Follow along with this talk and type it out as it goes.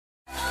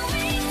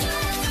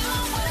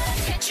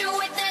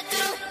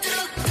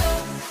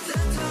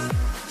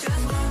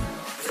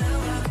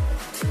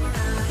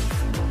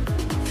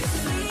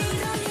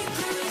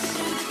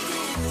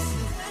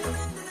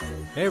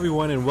Hey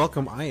everyone and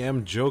welcome. I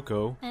am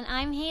Joko. And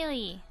I'm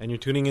Haley. And you're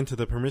tuning into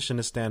the Permission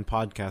to Stand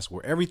podcast,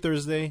 where every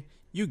Thursday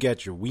you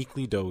get your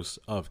weekly dose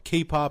of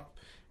K-pop,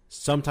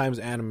 sometimes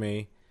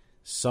anime,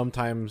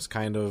 sometimes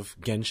kind of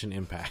Genshin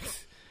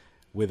Impact.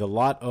 With a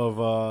lot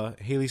of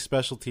Haley's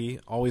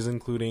specialty, always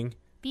including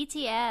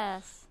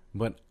BTS.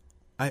 But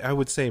I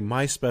would say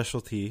my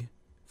specialty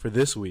for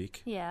this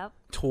week, Yep.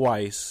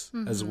 twice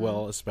as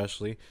well,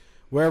 especially.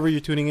 Wherever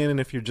you're tuning in, and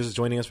if you're just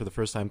joining us for the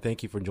first time,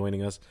 thank you for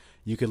joining us.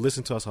 You can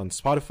listen to us on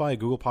Spotify,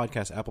 Google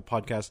Podcasts, Apple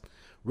Podcasts,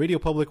 Radio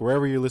Public,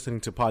 wherever you're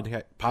listening to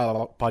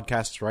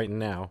podcasts right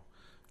now.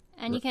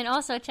 And you can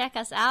also check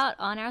us out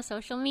on our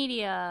social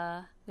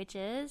media, which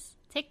is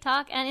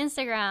TikTok and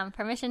Instagram,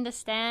 Permission to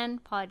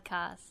Stand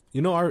Podcast.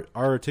 You know,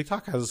 our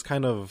TikTok has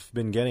kind of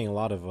been getting a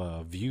lot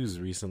of views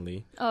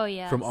recently. Oh,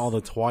 yeah. From all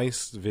the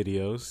Twice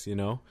videos, you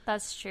know.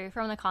 That's true,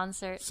 from the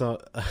concert.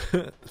 So,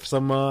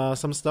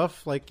 some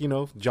stuff like, you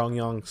know,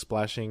 Jonghyun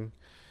splashing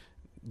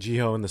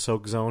Jiho in the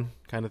soak zone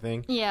kind of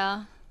thing.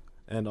 Yeah.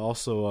 And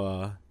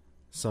also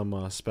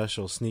some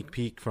special sneak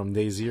peek from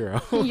Day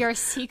Zero. Your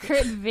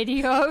secret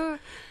video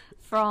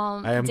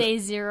from Day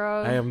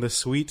Zero. I am the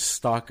sweet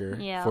stalker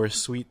for a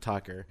sweet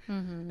talker.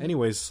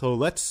 Anyways, so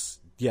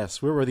we're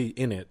already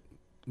in it.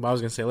 I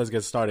was going to say, let's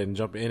get started and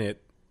jump in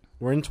it.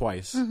 We're in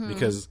Twice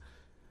because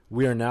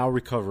we are now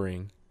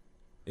recovering.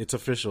 It's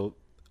official.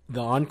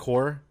 The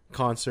encore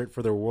concert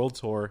for their world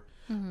tour,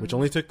 which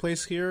only took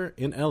place here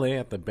in LA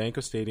at the Banco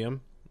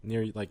Stadium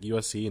near like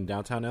USC in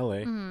downtown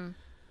LA,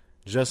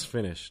 just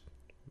finished.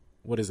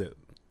 What is it?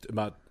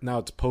 Now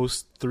it's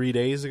post 3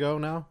 days ago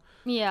now?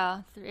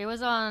 Yeah, it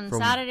was on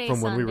Saturday, from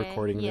Sunday. when we were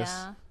recording this.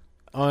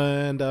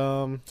 And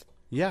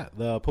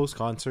the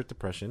post-concert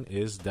depression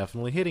is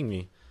definitely hitting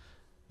me.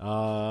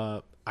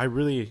 I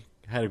really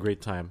had a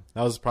great time.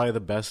 That was probably the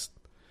best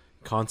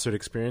concert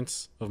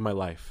experience of my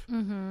life.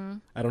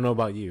 I don't know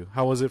about you.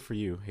 How was it for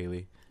you,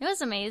 Haley? It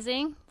was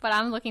amazing, but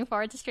I'm looking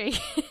forward to Stray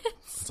Kids.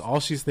 That's all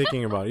she's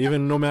thinking about,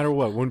 even no matter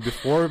what.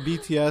 Before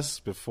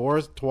BTS,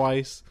 before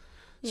Twice,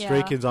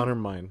 Stray Kids on her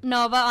mind.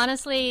 No, but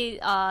honestly,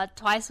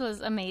 Twice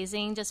was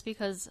amazing just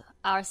because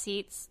our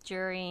seats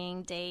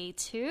during day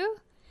 2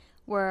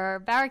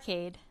 were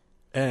barricade.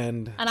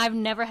 And I've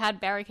never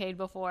had barricade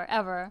before,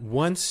 ever.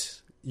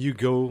 Once you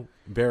go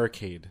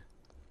barricade,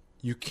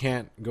 you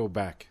can't go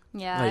back.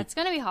 Yeah, it's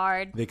going to be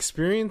hard. The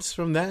experience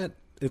from that,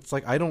 it's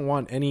like I don't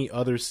want any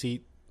other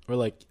seat or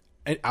like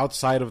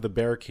outside of the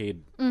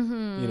barricade, you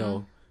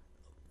know,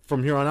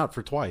 from here on out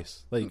for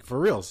Twice. Like, for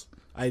reals.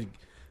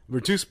 We're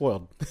too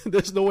spoiled.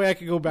 There's no way I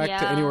could go back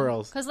to anywhere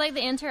else. Because, like,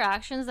 the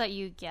interactions that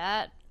you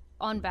get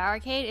on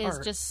barricade is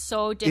just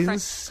so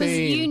different. Because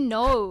you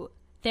know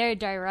they're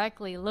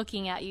directly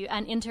looking at you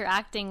and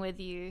interacting with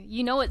you.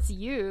 You know it's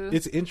you.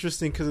 It's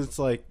interesting because it's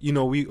like, you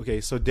know,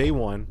 so day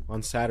 1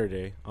 on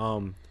Saturday,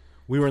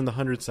 we were in the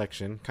 100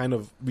 section. Kind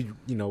of, we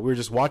were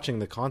just watching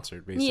the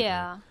concert, basically.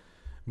 Yeah.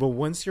 But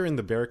once you're in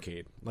the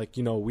barricade, like,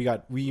 you know,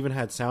 we even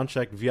had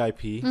soundcheck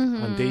VIP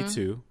on day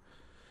 2.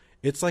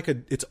 It's like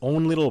its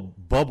own little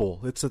bubble.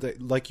 It's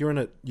like you're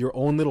in your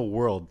own little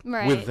world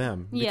with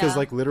them. Because,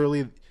 like,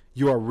 literally,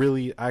 you are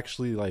really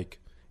actually, like,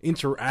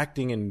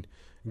 interacting and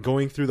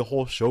going through the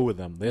whole show with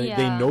them.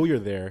 They know you're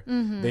there.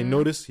 They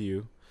notice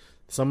you.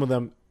 Some of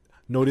them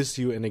notice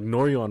you and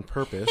ignore you on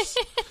purpose.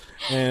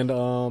 And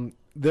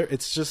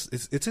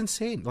it's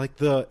insane. Like,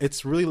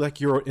 it's really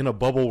like you're in a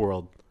bubble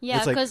world.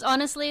 Yeah, because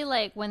honestly,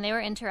 like, when they were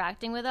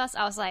interacting with us,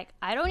 I was like,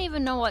 I don't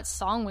even know what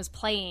song was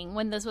playing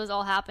when this was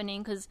all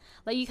happening, because,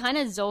 like, you kind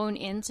of zone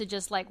into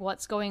just, like,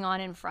 what's going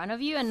on in front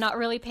of you and not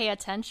really pay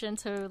attention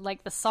to,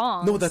 like, the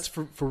songs. No, that's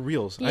for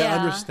reals. Yeah. I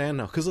understand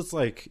now, because it's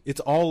like, it's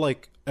all,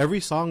 like, every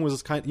song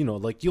was kind of, you know,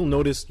 like, you'll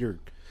notice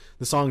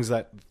the songs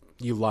that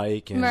you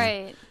like,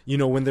 and you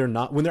know, when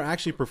they're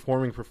actually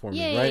performing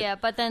right? Yeah,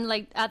 but then,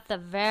 like, at the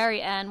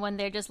very end, when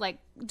they're just, like,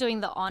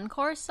 doing the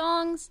encore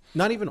songs,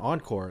 not even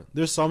encore,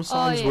 there's some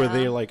songs where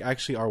they, like,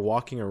 actually are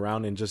walking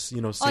around and just, you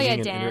know, singing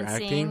and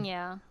dancing,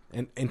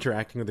 and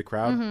interacting with the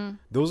crowd.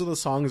 Those are the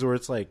songs where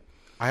it's like,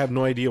 I have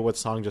no idea what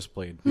song just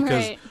played,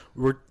 because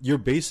you're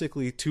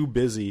basically too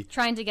busy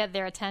trying to get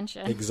their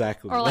attention.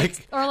 Exactly. Or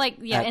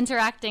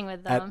interacting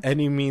with them at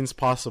any means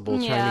possible,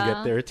 trying to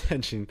get their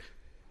attention.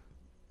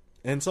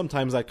 And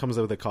sometimes that comes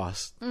with a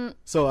cost.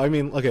 So, I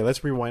mean, okay,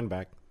 let's rewind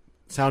back.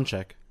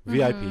 Soundcheck,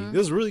 VIP. It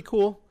was really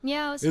cool.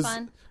 Yeah, it was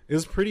fun. It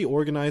was pretty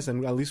organized,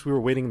 and at least we were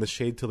waiting in the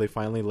shade till they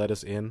finally let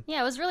us in.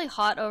 Yeah, it was really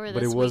hot over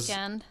this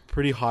weekend.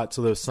 Pretty hot,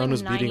 so the sun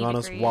was beating on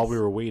us while we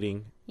were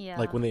waiting. Yeah.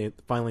 Like, when they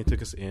finally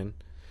took us in.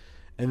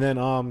 And then,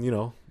 you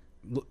know,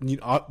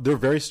 they're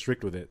very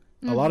strict with it.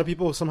 A lot of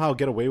people somehow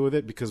get away with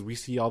it because we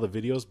see all the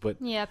videos, but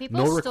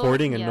no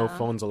recording and no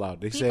phones allowed.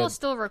 People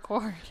still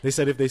record. They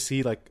said if they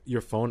see, like,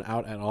 your phone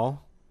out at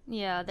all,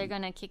 yeah, they're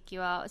gonna kick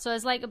you out. So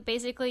it's like,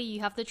 basically,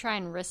 you have to try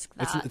and risk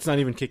that. It's not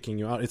even kicking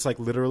you out. It's like,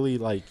 literally,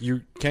 like,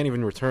 you can't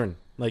even return.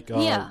 Like,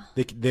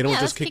 they don't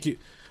just kick you.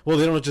 Well,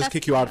 they don't just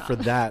kick you out for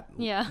that.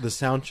 The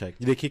sound check.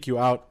 They kick you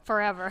out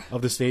forever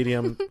of the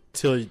stadium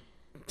till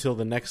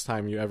the next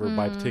time you ever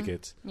buy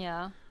tickets.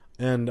 Yeah.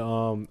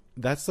 And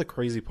that's the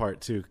crazy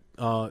part too,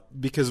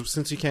 because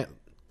since you can't,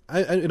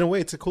 in a way,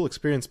 it's a cool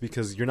experience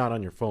because you're not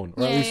on your phone,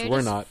 or at least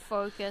we're not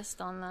focused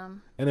on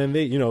them. And then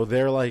they,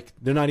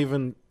 they're not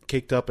even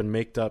caked up and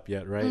maked up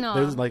yet, right?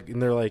 No.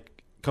 They're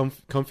like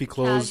comfy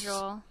clothes,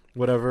 Casual.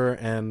 whatever.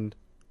 And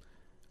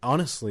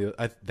honestly,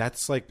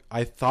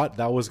 I thought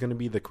that was going to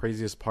be the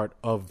craziest part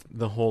of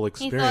the whole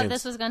experience. He thought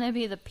this was going to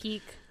be the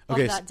peak of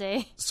that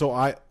day. So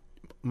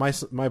my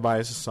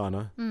bias is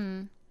Sana,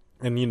 and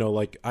I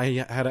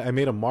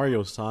made a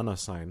Mario Sana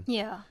sign.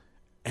 Yeah.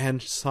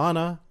 And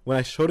Sana, when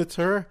I showed it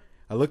to her,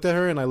 I looked at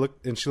her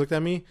and she looked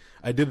at me.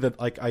 I did that,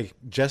 I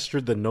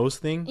gestured the nose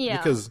thing. Yeah.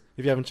 Because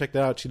if you haven't checked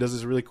that out, she does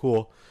this really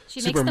cool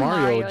Super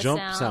Mario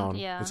jump sound.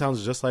 Yeah. It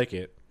sounds just like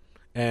it.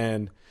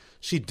 And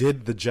she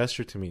did the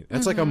gesture to me.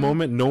 That's like a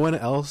moment no one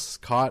else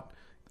caught,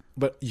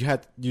 but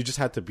you just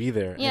had to be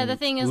there. Yeah, the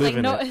thing is,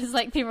 it's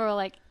like people were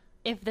like,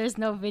 if there's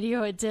no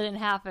video, it didn't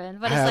happen.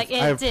 But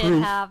it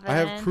did happen. I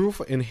have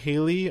proof in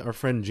Haley, our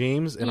friend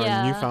James, and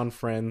our newfound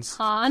friends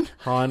Han,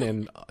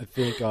 and I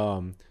think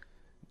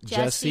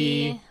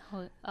Jesse,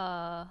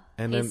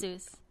 and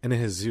Jesus. Then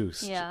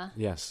Jesus. Yeah.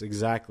 Yes,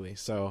 exactly.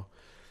 So,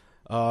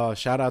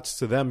 shout outs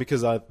to them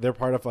because they're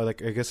part of I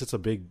guess it's a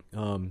big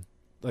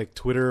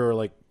Twitter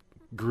or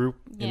group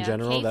in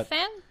general. K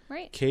fam,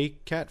 right?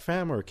 K-Cat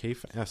fam or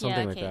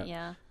something like that.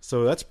 Yeah.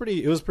 So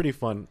it was pretty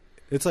fun.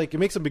 It's it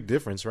makes a big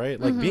difference, right?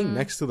 Being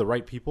next to the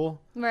right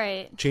people,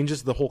 right,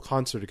 changes the whole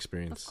concert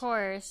experience. Of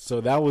course.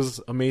 So that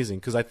was amazing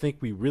because I think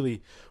we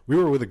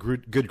were with a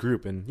good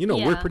group, and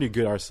we're pretty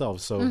good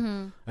ourselves.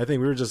 So I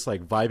think we were just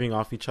vibing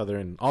off each other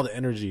and all the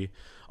energy.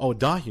 Oh,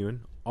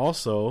 Dahyun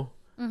also,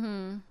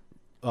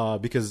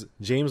 because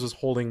James was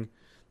holding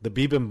the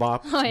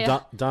Bibimbap. Oh,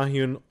 yeah.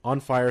 Dahyun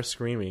on fire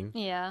screaming.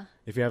 Yeah.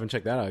 If you haven't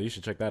checked that out, you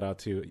should check that out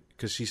too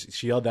because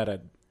she yelled that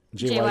at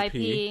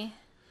JYP.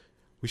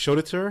 We showed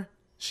it to her.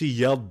 She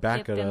yelled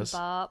back at us,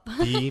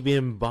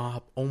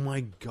 "Bibimbap!" Oh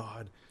my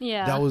god!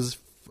 Yeah,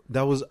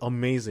 that was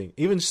amazing.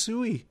 Even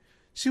Sui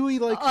did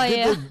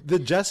the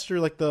gesture,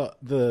 the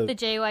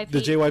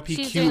JYP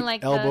She's cute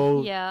doing,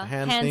 elbow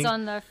hands thing.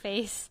 on their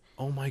face.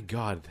 Oh my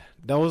god,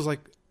 that was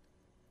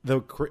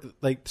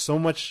so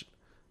much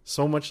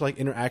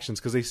interactions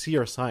because they see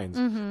our signs.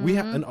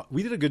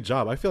 We did a good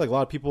job. I feel like a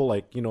lot of people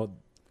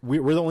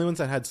we're the only ones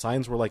that had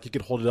signs where you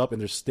could hold it up and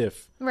they're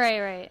stiff.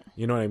 Right.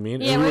 You know what I mean?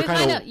 Yeah,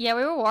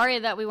 we were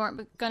worried that we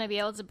weren't going to be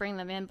able to bring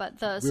them in, but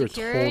the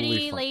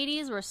security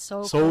ladies were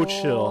so cool.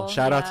 Chill.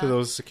 Shout out to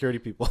those security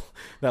people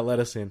that let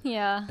us in.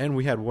 Yeah. And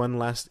we had one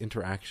last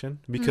interaction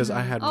because I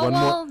had one more.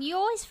 Oh, well, you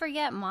always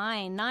forget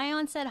mine.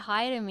 Nyan said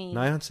hi to me.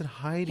 Nyan said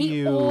hi to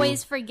you. He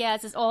always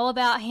forgets. It's all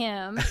about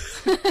him.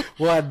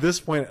 Well, at this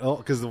point,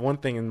 because the one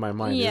thing in my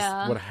mind is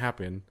what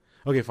happened.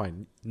 Okay,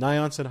 fine.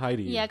 Nyan said hi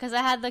to you. Yeah, because I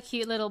had the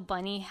cute little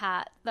bunny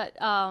hat that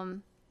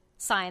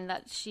sign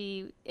that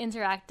she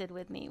interacted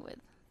with me with.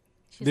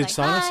 Did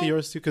Sana see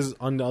yours too? Because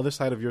on the other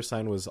side of your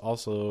sign was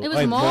also... It was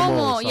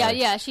Momo.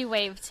 Yeah, she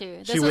waved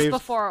too. This was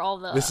before all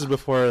the... This is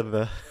before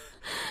the...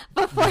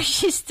 before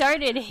she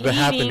started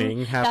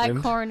hating that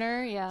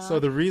corner, yeah. So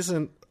the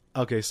reason...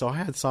 Okay, so I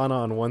had Sana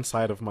on one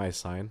side of my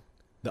sign.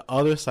 The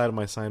other side of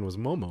my sign was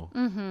Momo.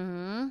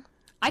 Mm-hmm.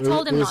 I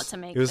told him not to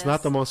make it. It was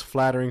not the most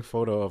flattering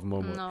photo of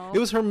Momo. No. It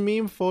was her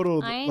meme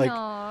photo. I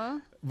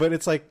know. But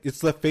it's it's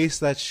the face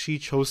that she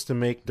chose to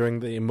make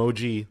during the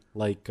emoji,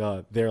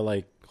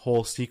 their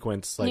whole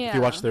sequence. If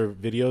you watch their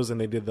videos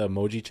and they did the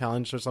emoji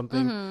challenge or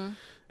something. Mm-hmm.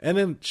 And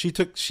then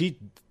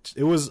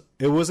it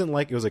wasn't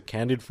like it was a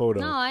candid photo.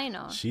 No, I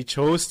know. She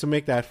chose to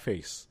make that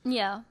face.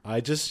 Yeah. I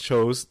just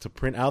chose to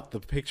print out the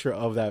picture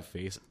of that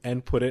face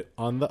and put it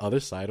on the other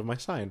side of my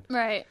sign.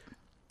 Right.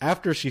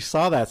 After she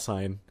saw that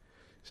sign,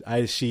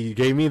 she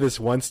gave me this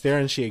one stare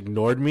and she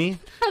ignored me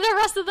for the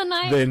rest of the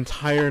night. The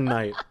entire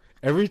night.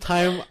 Every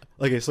time,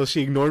 so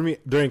she ignored me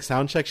during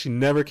sound check. She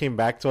never came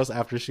back to us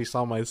after she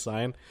saw my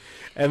sign.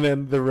 And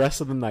then the rest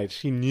of the night,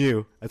 she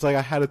knew. It's I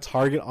had a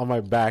target on my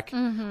back,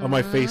 on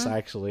my face,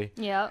 actually.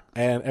 Yep.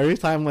 And every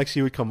time,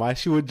 she would come by,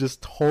 she would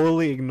just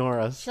totally ignore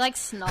us. She,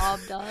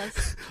 snubbed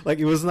us.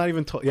 It was not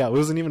even, it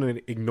wasn't even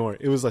an ignore.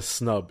 It was a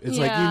snub. It's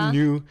you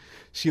knew.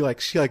 She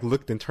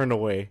looked and turned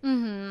away.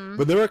 Mm-hmm.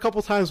 But there were a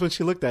couple times when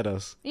she looked at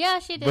us. Yeah,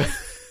 she did.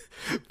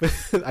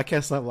 But I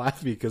can't stop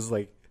laughing because,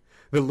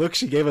 the look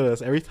she gave at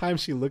us every time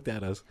she looked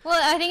at us. Well,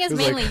 I think it's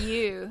mainly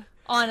you,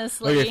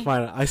 honestly. Okay,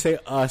 fine. I say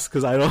us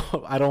because I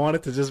don't want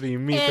it to just be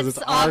me because it's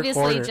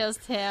obviously our corner.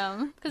 Just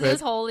him because he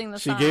was holding the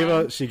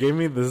sign. She gave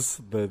me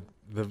this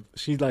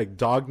she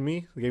dogged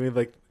me. Gave me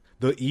the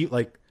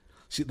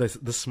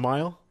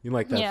smile.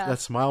 That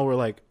smile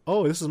where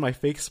oh, this is my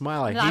fake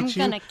smile. I hate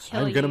you.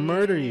 I'm gonna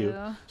murder you.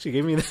 She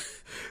gave me that.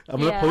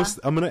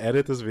 I'm gonna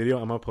edit this video.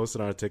 I'm gonna post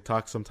it on our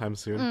TikTok sometime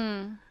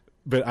soon.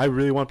 But I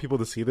really want people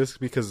to see this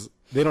because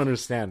they don't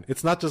understand.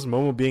 It's not just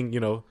Momo being,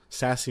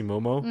 sassy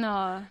Momo.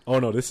 No. Oh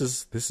no, this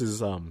is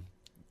the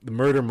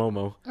murder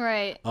Momo.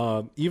 Right.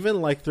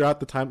 Even throughout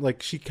the time,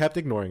 she kept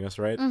ignoring us,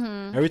 right?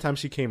 Mm-hmm. Every time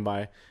she came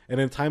by,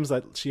 and in times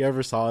that she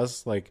ever saw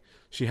us,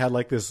 she had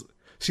this.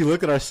 She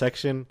looked at our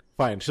section.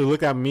 Fine, she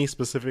looked at me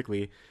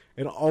specifically,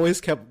 and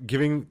always kept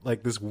giving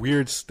like this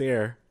weird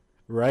stare,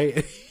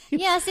 right?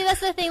 Yeah, see,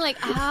 that's the thing. Like,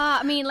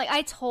 I mean, like,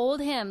 I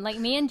told him, like,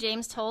 me and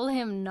James told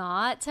him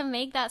not to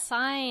make that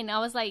sign. I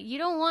was like, you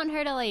don't want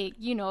her to, like,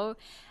 you know,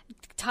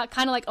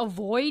 kind of like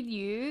avoid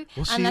you,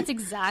 and that's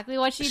exactly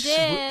what she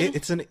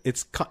did.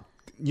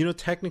 You know,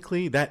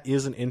 technically that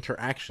is an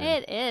interaction.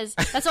 It is.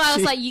 That's why I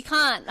was like, you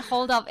can't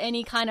hold up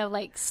any kind of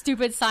like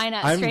stupid sign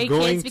at Stray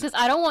Kids because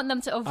I don't want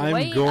them to avoid us.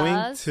 I'm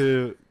going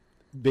to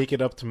make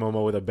it up to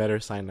Momo with a better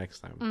sign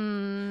next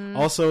time.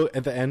 Also,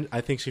 at the end,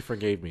 I think she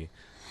forgave me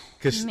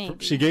because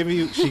she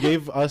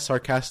gave us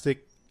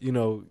sarcastic, you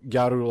know,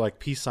 Gyaru like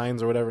peace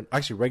signs or whatever.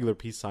 Actually, regular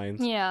peace signs.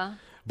 Yeah.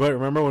 But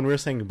remember when we were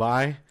saying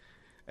bye?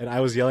 And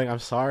I was yelling, "I'm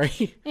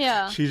sorry."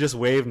 Yeah. She just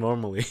waved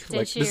normally.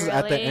 Like this is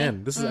at the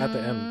end. This is at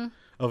the end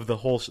of the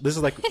whole. This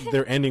is like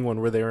their ending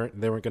one where they weren't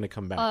going to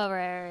come back. Oh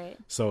right.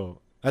 So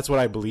that's what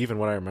I believe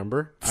and what I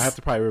remember. I have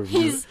to probably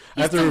review.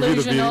 He's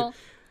delusional.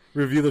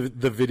 Review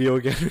the video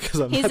again because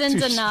He's not in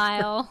too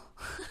denial.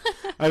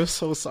 Sure. I'm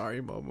so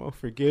sorry, Momo.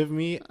 Forgive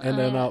me. And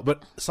then,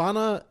 but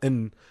Sana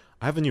and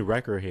I have a new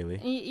wrecker, Haley.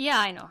 Yeah,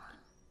 I know.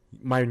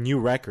 My new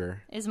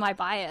wrecker is my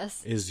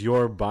bias. Is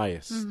your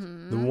bias.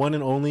 The one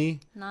and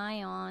only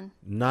Nayeon.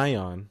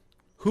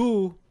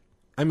 Who,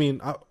 I mean,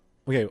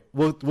 okay,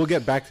 we'll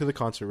get back to the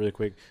concert really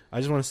quick. I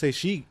just want to say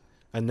she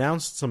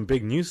announced some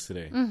big news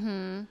today.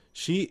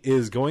 She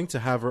is going to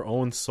have her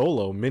own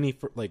solo mini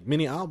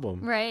album.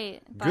 Right.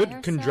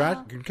 Good.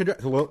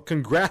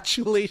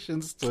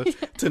 Congratulations to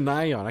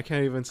Nayeon. I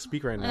can't even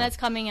speak right now. And that's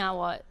coming out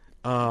what?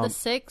 The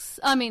 6th?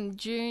 I mean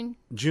June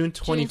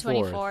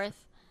 24th.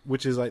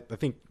 Which is, I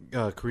think,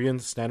 Korean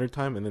Standard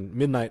Time, and then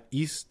midnight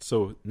East,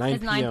 so 9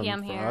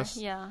 p.m. for here. us.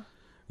 Yeah.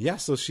 Yeah,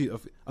 so she,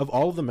 of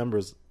all of the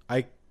members,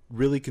 I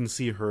really can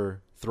see her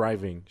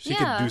thriving. She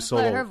could do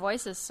solo. Her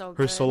voice is so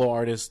good. Her solo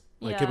artist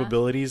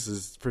capabilities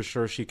is for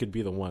sure she could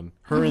be the one.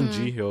 Her and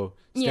Jihyo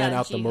stand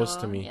out the most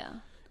to me. Yeah.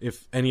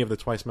 If any of the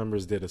Twice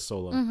members did a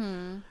solo.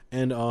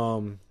 And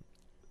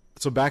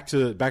so back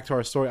to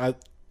our story.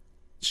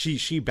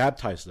 She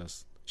baptized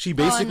us. She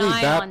basically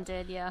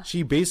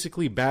she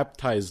basically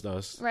baptized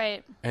us.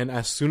 Right. And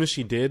as soon as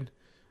she did,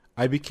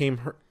 I became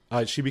her.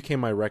 She became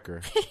my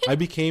wrecker. I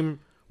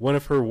became one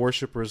of her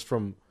worshippers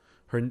from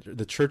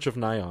the Church of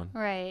Nayeon.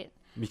 Right.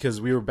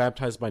 Because we were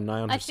baptized by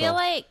Nayeon herself. I feel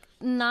like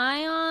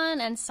Nayeon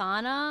and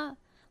Sana,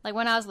 like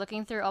when I was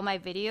looking through all my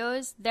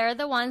videos, they're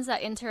the ones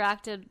that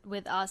interacted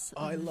with us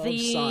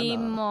the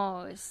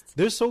most.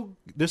 They're so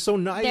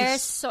nice. They're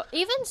so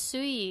even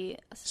Sui.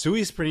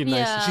 Sui's pretty nice.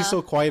 Yeah. She's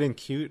so quiet and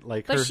cute.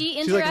 But she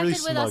interacted like really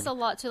with us a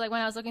lot too. Like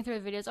when I was looking through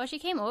the videos, she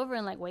came over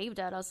and like waved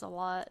at us a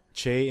lot.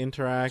 Che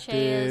interacted.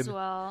 Che as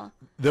well.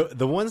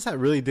 The ones that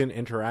really didn't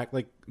interact,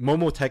 like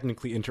Momo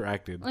technically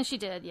interacted. Well, she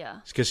did, yeah.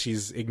 Because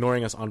she's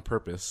ignoring us on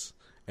purpose.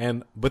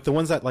 But the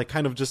ones that like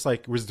kind of just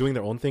like was doing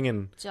their own thing,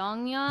 and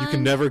Jonghyun, you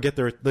can never get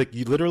their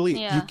you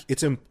literally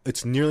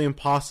it's nearly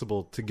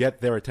impossible to get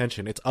their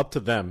attention. It's up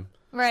to them.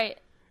 Right.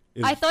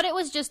 I thought it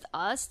was just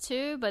us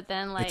too, but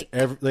then like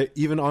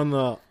even on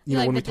the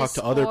when we talk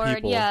to other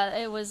people,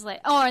 it was like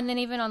and then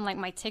even on like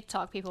my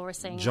TikTok, people were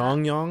saying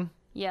Jonghyun,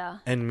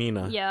 and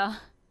Mina, yeah.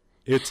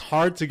 It's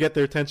hard to get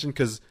their attention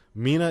because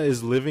Mina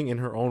is living in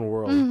her own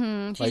world.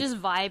 She's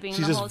just vibing.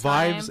 She just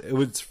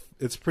vibes.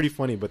 It's pretty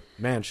funny, but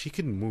man, she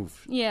can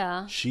move.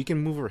 Yeah. She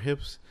can move her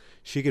hips.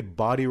 She could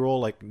body roll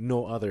like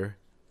no other.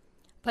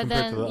 But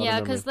then,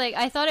 because like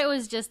I thought it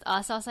was just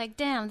us. I was like,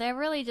 damn, they're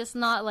really just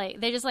not like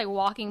they're just like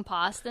walking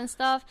past and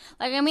stuff.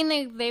 Like I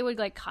mean, they would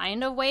like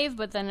kind of wave,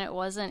 but then it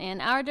wasn't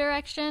in our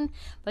direction.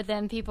 But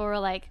then people were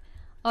like,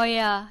 oh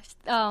yeah,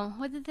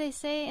 what did they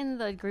say in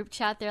the group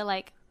chat? They're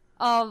like,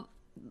 oh,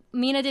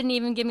 Mina didn't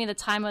even give me the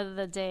time of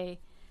the day.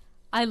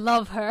 I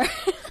love her.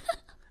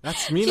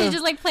 That's Mina. She's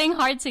just like playing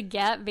hard to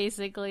get,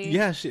 basically.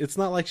 Yeah, it's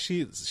not like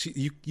you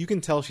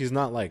can tell she's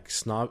not like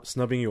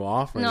snubbing you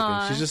off or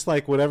anything. She's just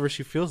like whatever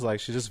she feels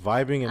like. She's just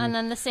vibing. And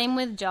then the same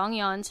with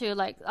Jonghyun too.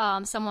 Like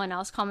someone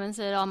else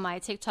commented on my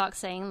TikTok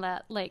saying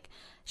that like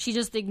she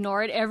just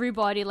ignored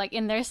everybody like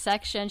in their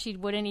section. She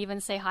wouldn't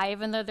even say hi,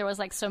 even though there was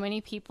like so many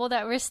people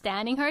that were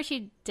standing her.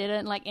 She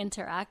didn't like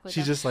interact with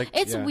them. Just like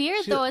it's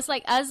weird though. It's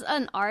like as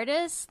an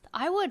artist,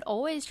 I would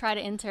always try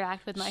to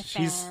interact with my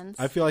fans.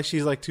 I feel like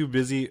she's like too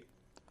busy.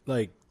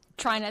 Like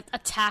trying to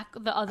attack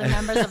the other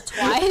members of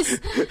Twice.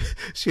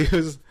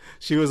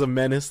 she was a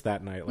menace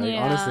that night. Like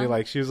honestly,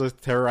 like she was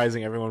like,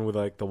 terrorizing everyone with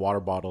like the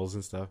water bottles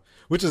and stuff,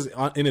 which is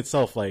in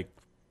itself like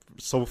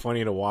so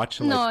funny to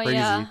watch and like crazy.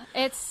 Yeah,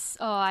 it's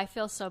I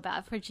feel so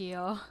bad for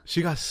Jihyo.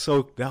 She got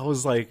soaked. That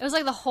was like it was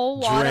like the whole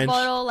water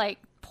bottle like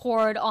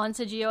poured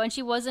onto Jihyo, and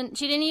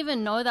she didn't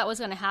even know that was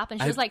going to happen.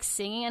 She was like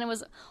singing, and it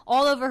was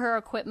all over her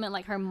equipment,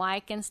 like her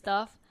mic and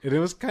stuff. And it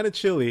was kind of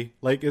chilly,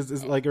 like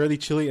it's like really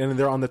chilly, and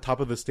they're on the top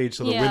of the stage,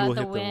 so the wind will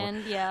hit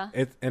them. Yeah,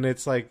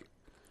 it's like,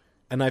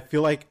 and I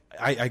feel like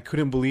I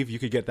couldn't believe you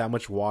could get that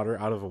much water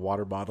out of a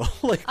water bottle.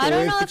 Like I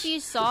don't know if you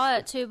saw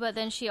it too, but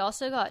then she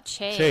also got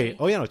Che.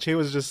 Che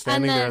was just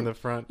standing there in the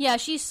front. Yeah,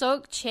 she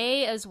soaked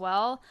Che as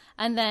well,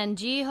 and then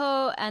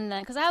Jihyo, and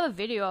then because I have a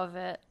video of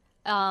it.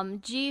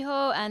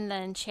 Jiho and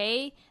then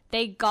Che,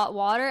 they got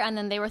water and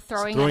then they were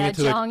throwing it at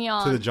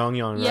Jonghyun. To the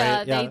Jonghyun,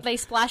 right? Yeah, they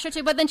splashed her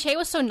too. But then Che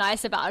was so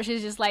nice about it.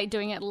 She's just like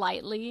doing it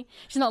lightly.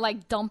 She's not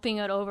like dumping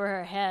it over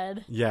her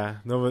head. Yeah,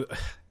 no, but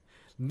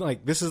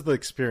like this is the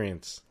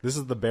experience. This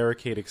is the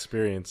barricade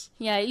experience.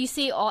 Yeah, you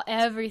see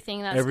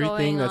everything that's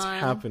going on.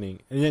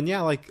 Happening. And then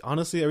yeah, like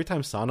honestly, every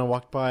time Sana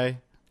walked by,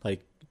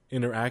 like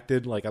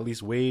interacted, like at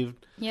least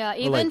waved. Yeah,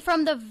 even like,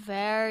 from the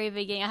very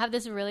beginning, I have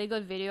this really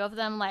good video of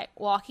them like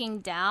walking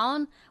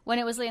down when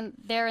it was like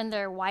they're in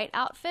their white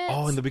outfits.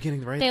 Oh, in the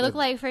beginning, right? They look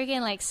like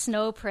freaking like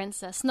snow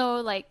princess,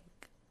 snow like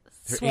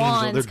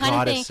swans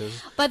kind of thing.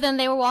 But then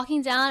they were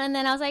walking down, and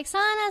then I was like,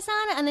 Sana,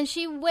 Sana, and then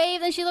she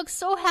waved, and she looked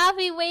so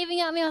happy waving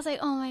at me. I was like,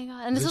 oh my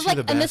god! And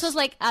this was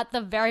like at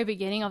the very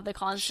beginning of the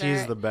concert.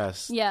 She's the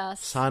best.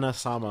 Yes, Sana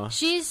Sama.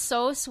 She's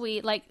so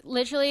sweet. Like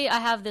literally, I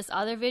have this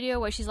other video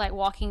where she's like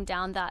walking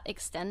down that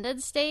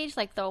extended stage,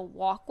 like the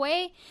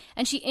walkway,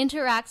 and she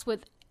interacts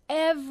with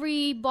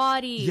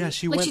everybody. Yeah,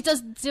 she does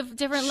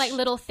different like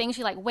little things.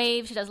 She like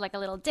waves. She does like a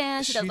little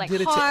dance. She does like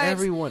did hearts. It to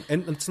everyone,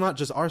 and it's not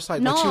just our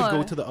side. No, like she would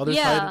go to the other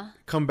side,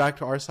 come back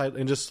to our side,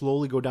 and just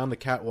slowly go down the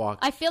catwalk.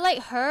 I feel like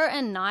her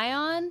and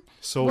Nayeon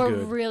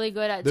were really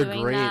good at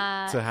doing great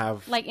that. To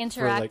have like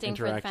interacting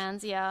with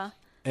fans. Yeah,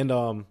 and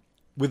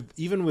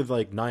with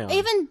like Nayeon,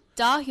 even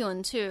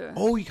Dahyun too.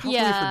 Oh, how can we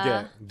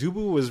forget?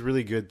 Dubu was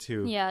really good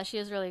too. Yeah, she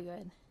is really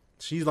good.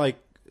 She's like,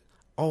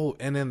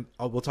 and then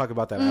we'll talk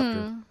about that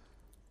after.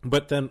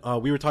 But then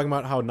we were talking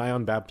about how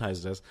Nayeon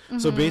baptized us. Mm-hmm.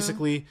 So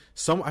basically,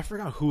 I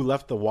forgot who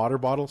left the water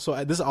bottle. So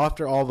this is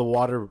after all the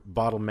water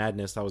bottle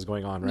madness that was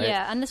going on, right?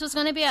 Yeah, and this was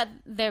going to be at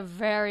their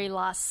very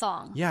last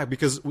song. Yeah,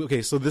 because,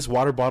 so this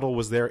water bottle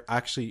was there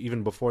actually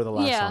even before the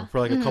last song. For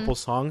like a couple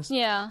songs.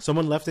 Yeah.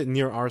 Someone left it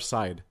near our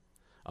side.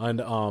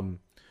 And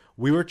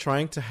we were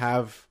trying to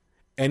have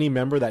any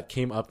member that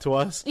came up to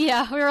us.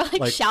 Yeah, we were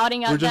like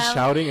shouting at them. We're just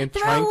shouting and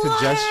trying to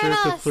gesture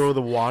to throw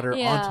the water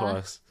onto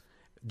us.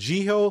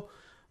 Jiho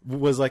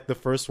was like the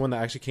first one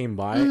that actually came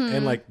by,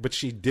 and like, but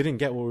she didn't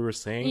get what we were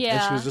saying,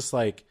 and she was just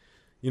like,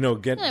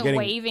 getting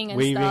waving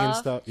and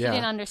stuff. Yeah, she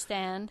didn't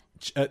understand.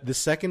 The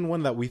second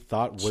one that we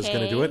thought was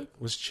gonna do it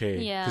was Che,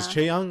 because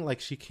Chaeyoung,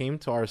 like, she came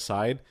to our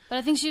side, but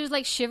I think she was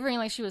like shivering,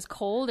 like she was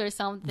cold or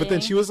something. But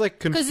then she was like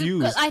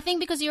confused. Cause I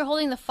think because you're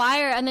holding the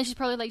fire, and then she's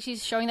probably like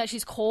she's showing that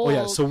she's cold. Oh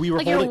yeah, so we were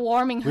like you're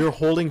warming her. We were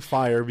holding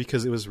fire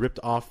because it was ripped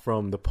off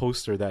from the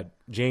poster that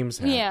James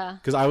had. Yeah,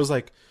 because I was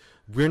like,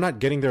 we're not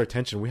getting their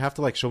attention. We have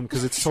to like show them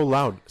because it's so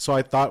loud. So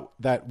I thought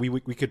that we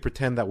could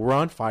pretend that we're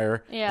on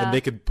fire, and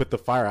they could put the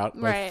fire out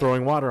by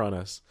throwing water on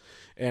us.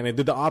 And it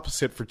did the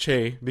opposite for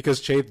Che, because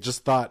Che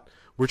just thought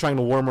we're trying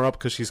to warm her up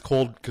because she's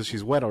cold because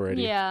she's wet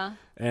already. Yeah.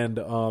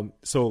 And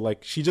so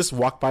like she just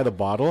walked by the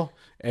bottle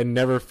and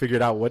never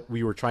figured out what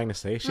we were trying to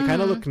say. She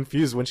kind of looked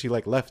confused when she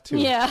like left too.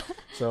 Yeah.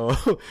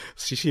 So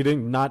she did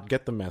not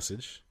get the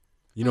message.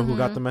 You know who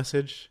got the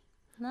message?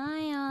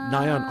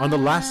 Nayeon on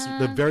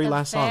the very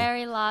last song.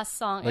 Very last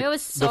song. Like, it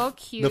was so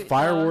cute. The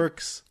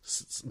fireworks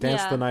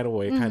dance the night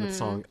away kind of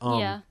song.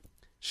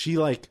 She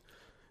like,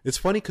 it's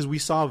funny because we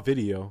saw a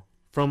video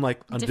from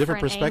like a different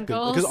perspective,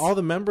 because all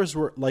the members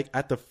were like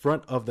at the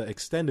front of the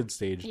extended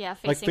stage,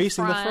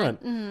 facing the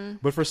front. Mm-hmm.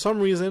 But for some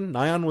reason,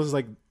 Nayeon was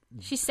like,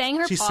 she sang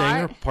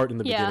her part in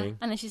the beginning,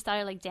 and then she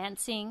started like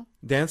dancing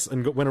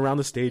and went around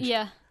the stage.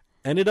 Yeah,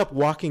 ended up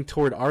walking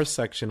toward our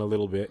section a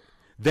little bit.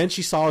 Then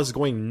she saw us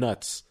going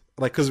nuts.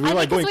 Like, because we were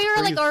like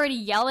already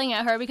yelling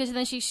at her, because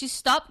then she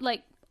stopped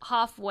like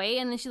halfway,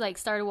 and then she like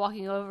started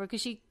walking over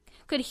because she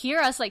could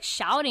hear us like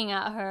shouting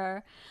at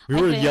her. We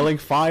were yelling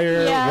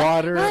fire,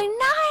 water. We're like, Nayeon.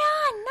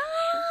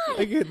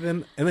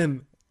 And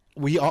then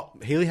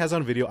Haley has it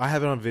on video. I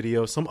have it on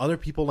video. Some other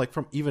people like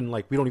from even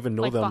like we don't even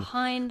know them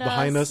behind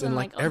us and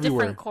like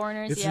everywhere. Different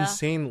corners. It's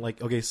insane.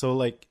 Like, okay, so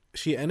like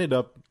she ended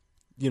up,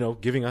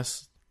 giving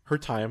us her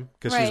time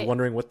because she's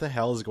wondering what the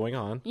hell is going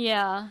on.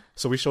 Yeah.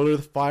 So we showed her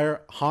the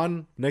fire.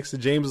 Han next to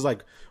James is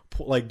like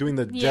doing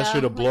the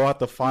gesture to blow out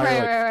the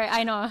fire. Right.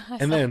 I know.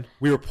 And then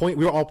we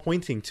were all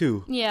pointing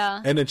too.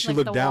 Yeah. And then she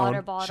looked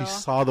down. She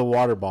saw the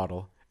water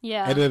bottle.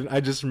 Yeah. And then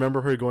I just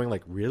remember her going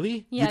like,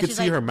 "Really?" Yeah. You could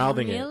see her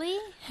mouthing it. Really?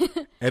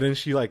 And then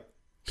she like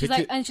picked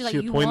it. And she's like,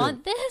 "You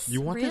want this?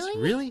 You want this?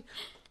 Really?"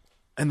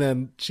 And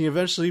then she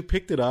eventually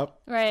picked it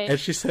up. Right. And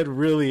she said,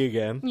 "Really?"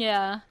 again.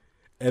 Yeah.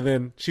 And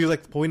then she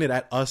like pointed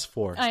at us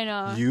four. I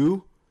know.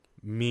 You,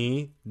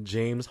 me,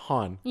 James,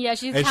 Han. Yeah,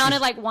 she counted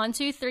like 1,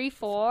 2, 3,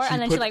 4,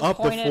 and then she like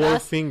pointed the four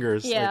us.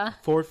 fingers. Yeah.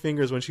 Like 4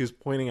 fingers when she was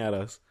pointing at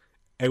us.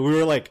 And we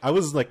were like, I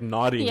was like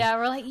nodding. Yeah,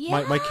 we're like,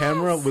 yes! My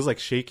camera was like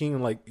shaking,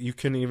 and like you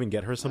couldn't even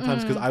get her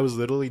sometimes because I was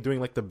literally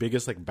doing like the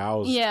biggest like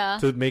bows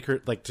to make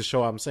her like to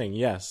show I'm saying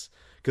yes,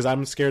 because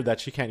I'm scared that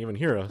she can't even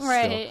hear us.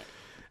 Right. Still.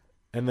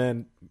 And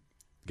then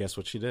guess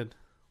what she did?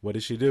 What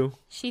did she do?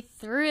 She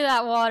threw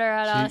that water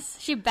at us.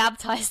 She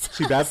baptized us.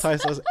 She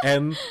baptized us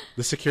and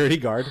the security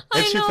guard.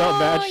 And she felt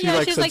bad. She said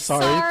sorry to the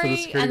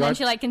security guard. And then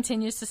she like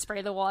continues to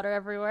spray the water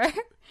everywhere.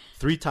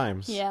 3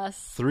 times. Yes.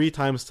 3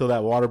 times till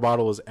that water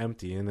bottle was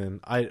empty. And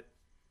then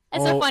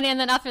It's so funny. And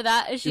then after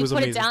that, she put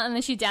amazing. it down and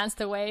then she danced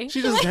away.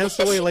 She just danced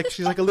away like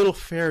she's like a little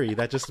fairy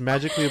that just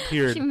magically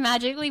appeared. She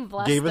magically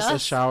blessed gave us a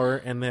shower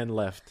and then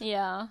left.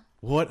 Yeah.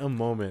 What a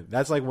moment.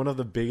 That's like one of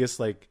the biggest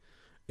like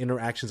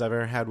interactions I've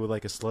ever had with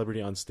like a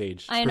celebrity on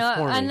stage. I know.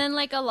 And then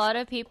like a lot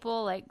of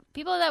people, like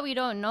people that we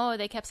don't know,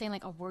 they kept saying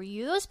like, "Oh, were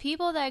you those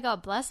people that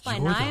got blessed by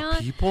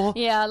Nayeon?" People?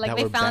 Yeah, like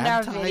they found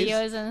baptized? our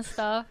videos and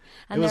stuff,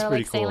 and they were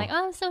like saying like,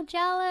 "Oh, I'm so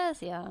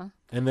jealous." Yeah.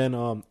 And then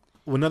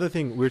another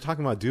thing, we were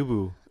talking about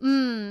Dubu.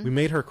 We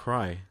made her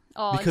cry.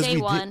 Oh, because day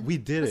one. We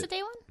did Was it. it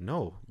day one?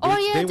 No.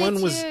 Day one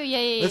two. was.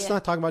 Yeah. Let's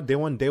not talk about day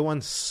one. Day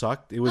one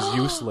sucked. It was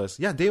useless.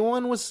 Yeah, day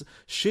one was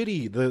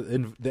shitty.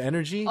 The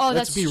energy. Oh,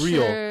 let's be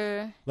real.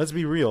 true. Let's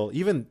be real.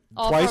 Even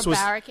Twice was.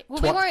 Barricade.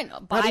 Well, we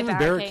weren't by not even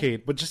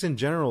Barricade, but just in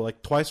general.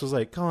 Like Twice was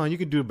like, come on, you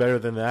could do better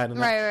than that. And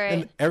right.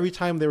 And every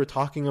time they were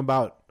talking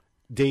about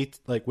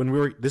like when we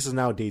were, this is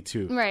now day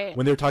 2. Right.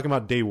 When they were talking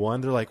about day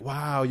 1, they're like,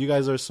 wow, you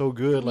guys are so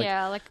good. Like,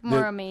 yeah, like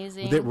more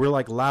amazing. We're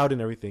like loud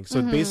and everything.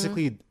 So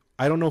basically,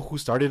 I don't know who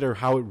started or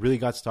how it really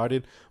got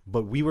started,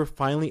 but we were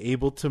finally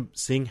able to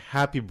sing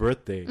happy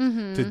birthday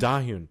to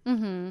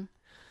Dahyun.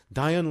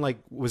 Dahyun like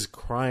was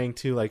crying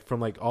too, like from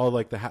like all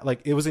like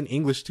like it was in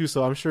English too,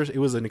 so I'm sure it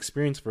was an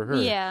experience for her.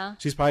 Yeah.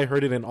 She's probably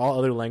heard it in all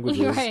other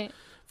languages. Right.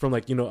 From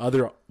like,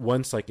 other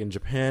once like in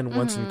Japan,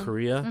 once in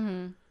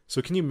Korea.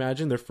 So can you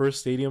imagine their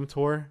first stadium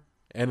tour,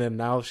 and then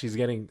now she's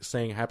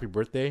saying happy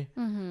birthday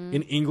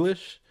in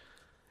English?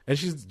 And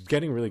she's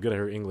getting really good at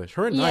her English.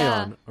 Her and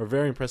Nayeon are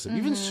very impressive.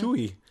 Even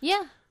Sui.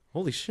 Yeah.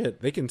 Holy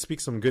shit, they can speak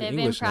some good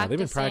English now. They've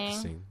been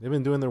practicing. They've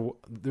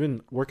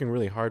been working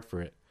really hard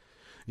for it.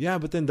 Yeah,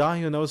 but then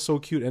Dahyun, that was so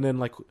cute. And then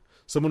like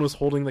someone was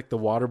holding like the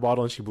water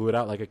bottle and she blew it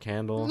out like a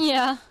candle.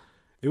 Yeah.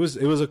 It was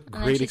a And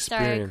great she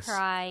experience. Started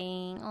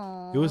crying.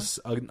 Aww. It was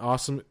an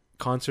awesome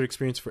concert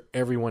experience for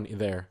everyone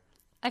there.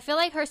 I feel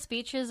like her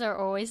speeches are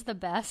always the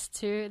best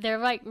too. They're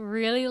like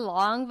really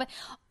long,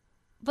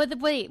 but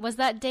wait, was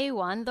that day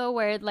 1 though,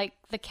 where like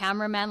the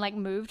cameraman like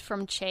moved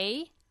from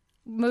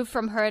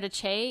her to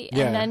Che,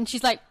 and then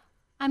she's like,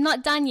 "I'm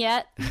not done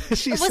yet."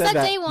 She was said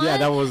that day 1? Yeah,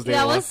 that was day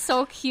 1. That was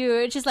so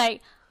cute. She's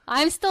like,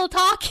 "I'm still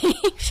talking."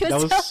 That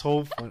was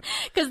so fun.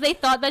 Because they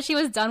thought that she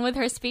was done with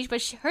her speech,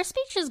 but her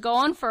speeches go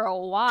on for a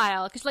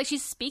while. Because like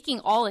she's speaking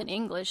all in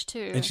English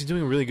too, And she's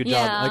doing a really good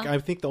Yeah. job. Like I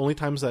think the only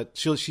times that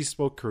she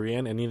spoke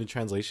Korean and needed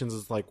translations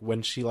is like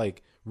when she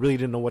like really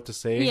didn't know what to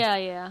say.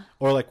 Yeah.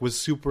 Or like was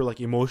super like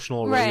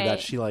emotional already, Right.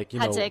 that she like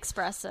had to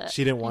express it.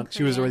 She didn't want.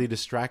 She was Korean. already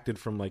distracted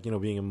from like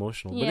being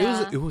emotional.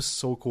 Yeah. But it was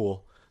so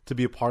cool to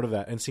be a part of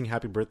that and sing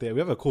happy birthday. We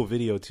have a cool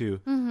video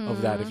too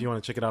of that if you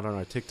want to check it out on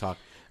our TikTok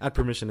at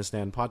Permission to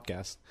Stand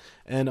podcast.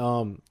 And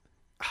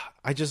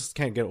I just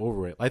can't get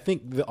over it. I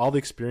think all the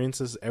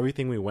experiences,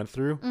 everything we went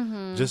through,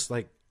 just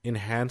like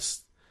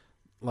enhanced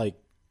like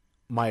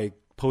my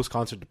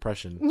post-concert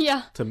depression.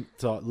 Yeah. To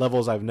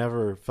levels I've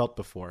never felt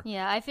before.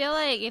 Yeah, I feel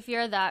like if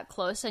you're that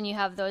close and you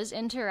have those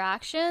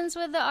interactions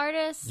with the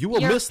artists, You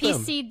will your miss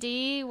them.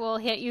 PCD will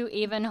hit you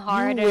even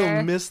harder. You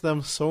will miss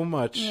them so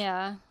much.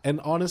 Yeah. And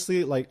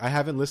honestly, like I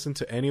haven't listened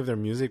to any of their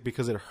music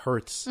because it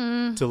hurts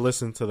to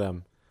listen to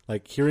them.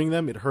 Like hearing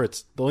them, it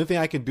hurts. The only thing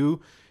I can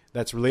do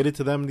that's related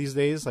to them these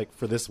days, like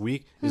for this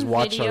week, is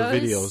watch our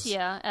videos.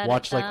 Yeah, edit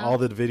watch like them. all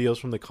the videos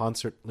from the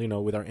concert,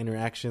 with our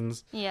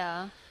interactions.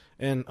 Yeah.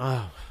 And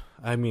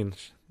I mean,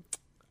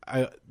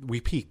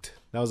 we peaked.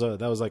 That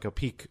was like a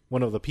peak,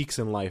 one of the peaks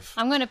in life.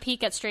 I'm gonna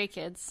peek at Stray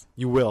Kids.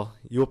 You will.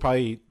 You'll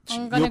probably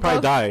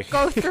go, die.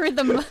 Go through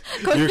the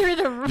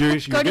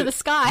to the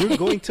sky. You're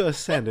going to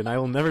ascend, and I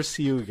will never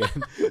see you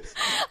again.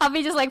 I'll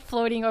be just like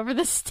floating over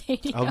the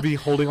stadium. I'll be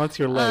holding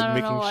onto your leg, I don't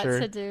making know what sure.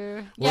 to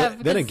do. Well, Yeah. then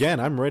because again,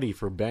 I'm ready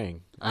for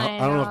Bang. I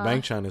don't know if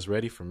Bang Chan is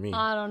ready for me.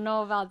 I don't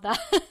know about that.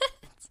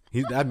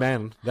 That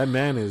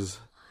man is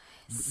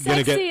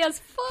Sexy as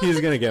fuck. He's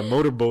gonna get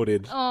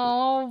motorboated.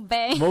 Oh,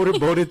 Bang.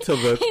 Motorboated till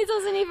the He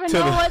doesn't even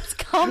know what's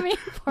coming.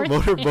 Poor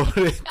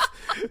motorboated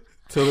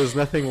till there's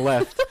nothing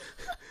left.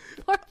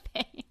 Poor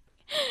Bang.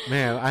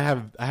 Man, I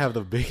have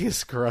the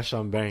biggest crush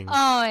on Bang. Oh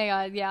my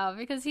god, yeah,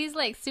 because he's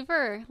like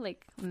super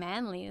like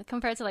manly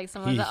compared to like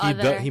some of the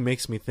other. He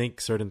makes me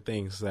think certain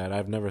things that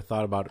I've never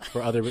thought about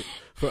for other He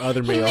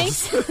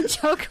males. makes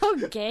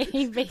Choco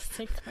gay,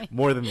 basically.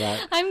 More than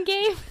that. I'm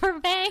gay for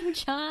Bang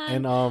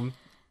Chan. And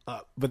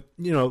but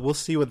we'll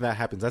see what that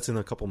happens. That's in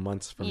a couple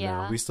months from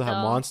now. We still have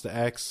Monster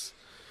X.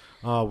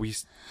 When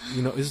is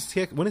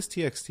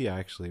TXT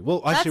actually?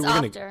 Well, actually,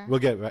 we'll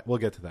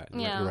get to that.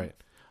 Yeah. You're right.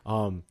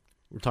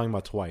 We're talking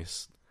about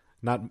Twice.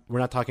 We're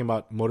not talking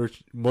about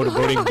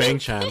motorboating Bang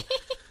Chan.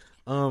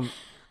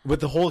 With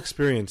the whole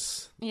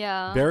experience.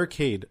 Yeah.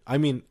 Barricade. I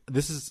mean,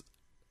 this is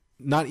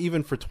not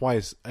even for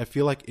Twice. I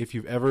feel like if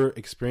you've ever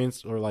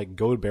experienced or like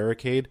go to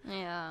Barricade.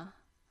 Yeah.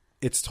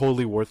 It's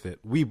totally worth it.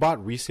 We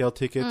bought resale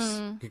tickets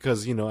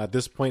because, at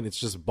this point it's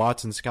just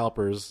bots and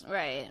scalpers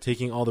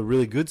taking all the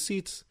really good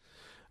seats.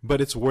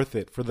 But it's worth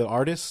it for the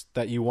artists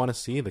that you want to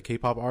see, the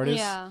K-pop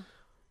artists. Yeah.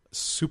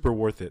 super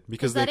worth it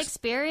because that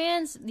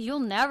experience you'll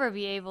never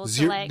be able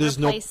to like there's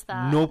replace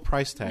that. No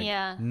price tag.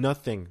 Yeah,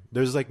 nothing.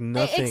 There's like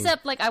nothing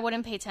except like I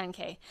wouldn't pay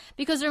 $10K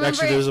because remember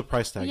actually there's a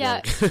price tag.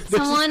 Yeah,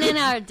 someone in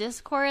our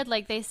Discord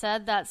like they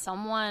said that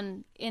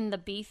someone in the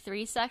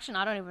B3 section,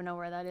 I don't even know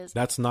where that is.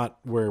 That's not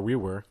where we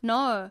were.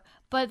 No,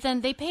 but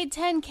then they paid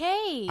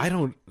 $10K. I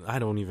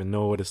don't even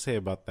know what to say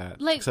about that.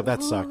 Like, except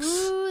that sucks.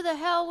 Who the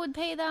hell would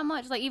pay that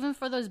much? Like even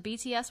for those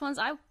BTS ones,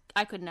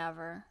 I could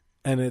never.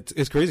 And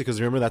it's crazy because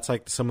remember that's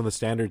like some of the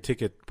standard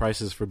ticket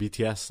prices for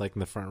BTS, like in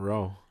the front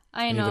row.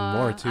 I know. Even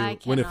more too.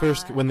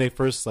 When they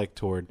first like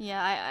toured.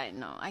 Yeah, I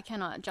know. I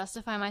cannot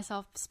justify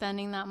myself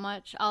spending that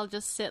much. I'll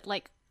just sit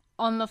like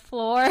on the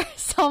floor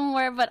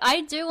somewhere. But I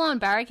do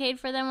want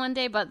Barricade for them one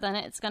day. But then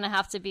it's gonna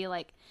have to be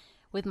like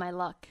with my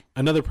luck.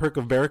 Another perk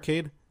of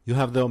Barricade, you'll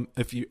have them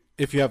if you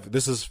have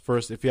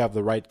if you have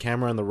the right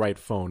camera and the right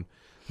phone.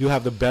 You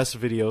have the best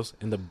videos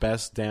and the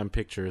best damn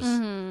pictures.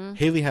 Mm-hmm.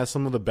 Haley has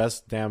some of the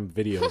best damn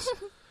videos.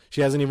 She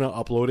hasn't even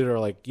uploaded or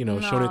like,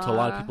 shown it to a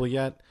lot of people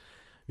yet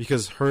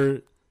because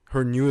her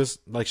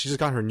newest, like she just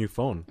got her new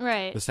phone.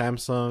 Right. The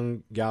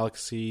Samsung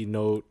Galaxy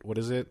Note, what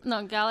is it?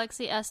 No,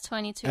 Galaxy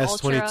S22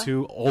 Ultra.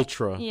 S22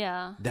 Ultra.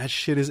 Yeah. That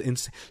shit is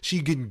insane. She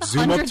can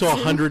zoom up to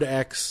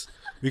 100x.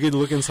 We could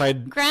look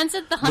inside.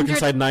 Granted, look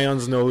inside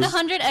Nayeon's nose. The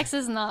 100x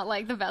is not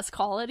like the best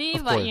quality,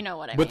 but you know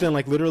what I mean. But then,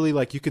 like literally,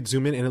 like you could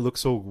zoom in and it looks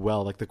so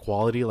well. Like the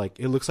quality, like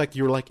it looks like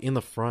you're like in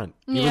the front.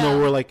 Even though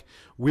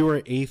we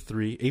were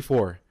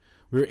A4,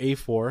 we were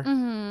A4,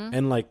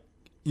 and like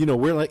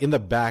we're like in the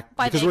back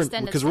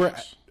because we're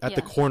at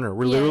the corner.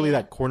 We're literally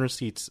that corner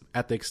seats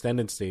at the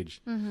extended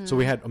stage. Mm-hmm. So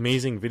we had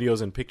amazing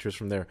videos and pictures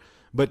from there.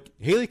 But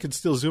Haley could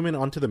still zoom in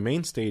onto the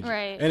main stage,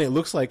 right? And it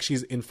looks like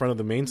she's in front of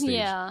the main stage.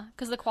 Yeah,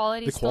 because the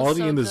quality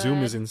in the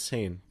zoom is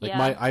insane. Like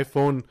my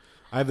iPhone,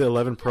 I have the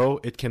 11 Pro.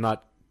 It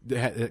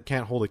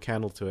can't hold a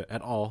candle to it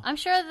at all. I'm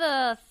sure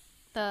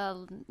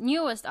the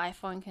newest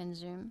iPhone can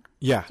zoom.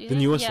 Yeah, the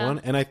newest one,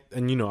 and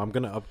I'm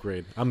gonna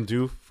upgrade. I'm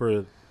due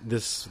for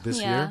this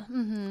year.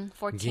 Mm-hmm.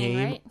 14,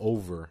 Game right?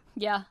 over.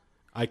 Yeah.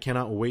 I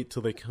cannot wait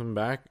till they come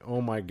back.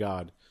 Oh my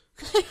god.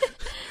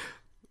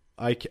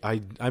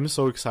 I'm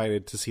so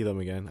excited to see them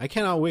again. I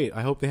cannot wait.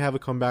 I hope they have a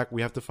comeback.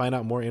 We have to find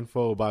out more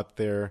info about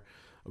their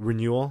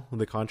renewal,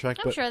 the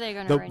contract. I'm sure they're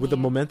going to renew. With the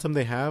momentum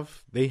they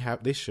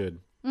should.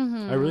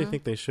 Mm-hmm. I really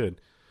think they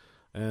should.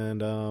 And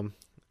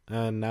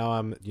now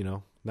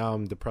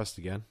I'm depressed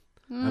again.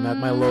 I'm at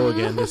my low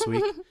again this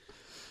week.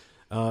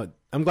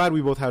 I'm glad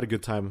we both had a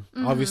good time.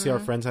 Mm-hmm. Obviously, our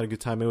friends had a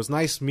good time. It was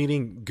nice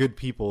meeting good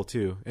people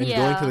too, and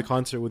going to the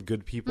concert with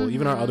good people. Mm-hmm.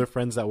 Even our other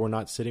friends that were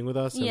not sitting with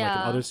us and like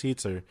in other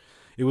seats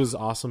It was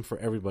awesome for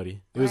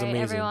everybody. It was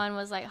amazing. Everyone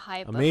was like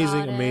hype.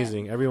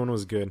 Amazing. Everyone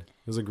was good.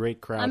 It was a great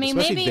crowd. I mean,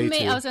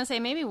 I was gonna say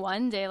maybe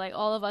one day like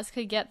all of us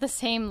could get the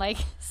same like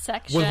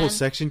section. One whole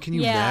section. Can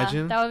you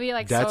imagine? That would be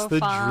like That's so the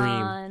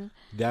fun. Dream.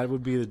 That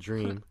would be the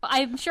dream.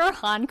 I'm sure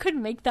Han could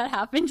make that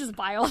happen. Just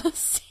buy all the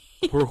seats.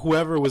 Or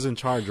whoever was in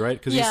charge, right?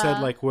 Because he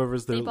said like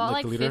whoever's the, bought,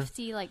 like, the leader.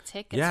 50 like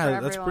tickets. Yeah, for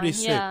everyone. That's pretty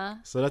sick. Yeah.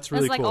 So that's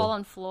really cool. That's cool. like all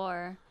on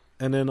floor.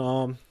 And then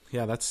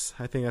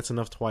I think that's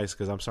enough twice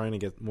because I'm starting to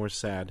get more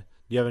sad.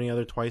 Do you have any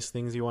other twice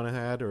things you want to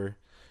add or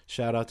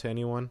shout out to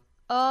anyone?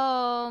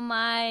 Oh,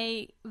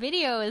 my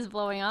video is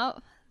blowing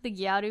up. The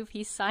Gyaru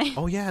peace sign.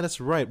 Oh yeah,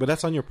 that's right. But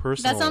that's on your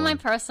personal. That's on my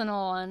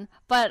personal one.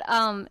 But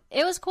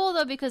it was cool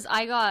though because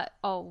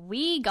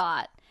we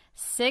got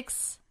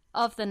 6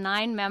 of the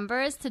 9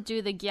 members to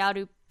do the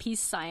Gyaru peace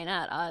sign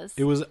at us.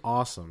 It was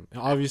awesome.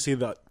 Obviously,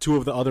 the 2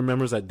 of the other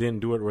members that didn't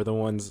do it were the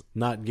ones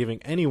not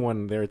giving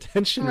anyone their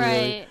attention. Right,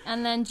 really.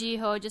 And then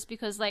Jiho, just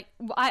because like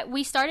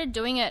we started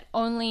doing it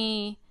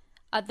only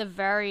at the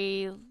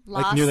very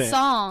last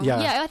song.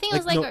 Yeah, I think it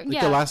was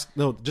the last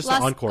the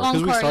encore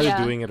because we started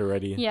doing it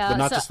already. Yeah, but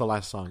not just the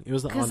last song. It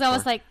was the encore. Because I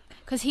was like,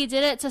 because he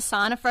did it to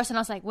Sana first, and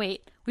I was like,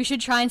 wait, we should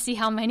try and see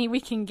how many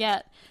we can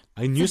get.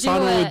 I knew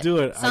Sana would do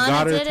it. Sana I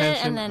got her did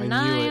attention. It, and then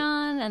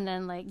Nayeon, and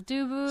then like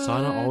Dubu.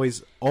 Sana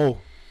always. Oh,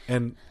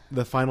 and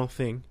the final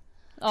thing.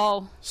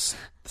 Oh.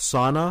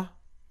 Sana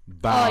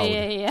bowed. Oh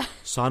yeah.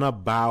 Sana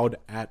bowed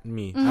at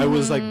me. Mm-hmm. I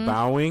was like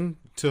bowing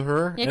to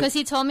her. Yeah, because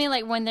he told me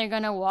like when they're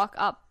gonna walk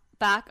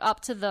back up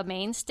to the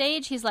main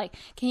stage, he's like,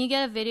 "Can you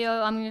get a video?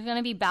 I'm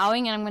gonna be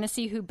bowing, and I'm gonna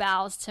see who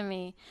bows to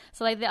me."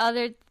 So like the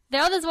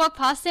others walked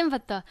past him,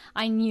 but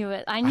I knew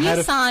it. I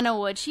knew Sana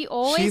would. She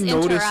always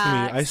noticed me.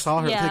 interacts. I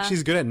saw her. Yeah. Like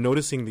she's good at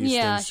noticing these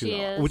things too, she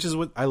is. Which is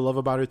what I love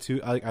about her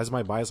too. Like as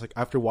my bias, like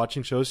after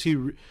watching shows,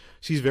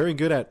 she's very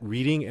good at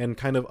reading and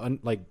kind of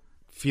like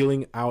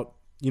feeling out.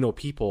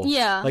 People.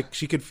 Yeah. Like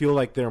she could feel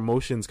like their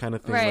emotions, kind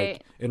of thing, right.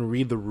 like and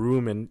read the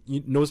room and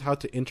knows how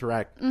to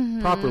interact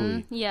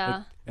properly. Yeah.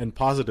 Like, and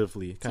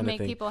positively, kind of thing.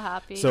 To make people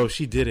happy. So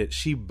she did it.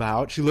 She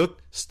bowed. She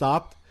looked,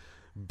 stopped.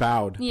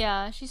 Bowed.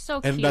 Yeah, she's so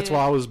cute. And that's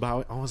why I was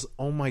bowing. I was,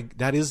 oh my,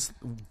 that is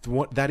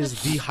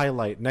the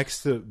highlight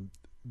next to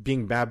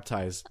being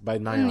baptized by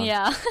Nayeon.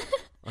 Yeah.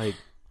 Like,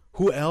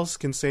 who else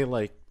can say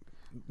like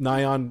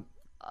Nayeon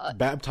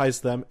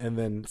baptized them and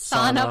then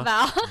Sana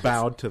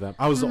bowed to them?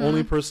 I was the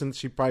only person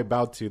she probably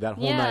bowed to that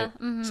whole night.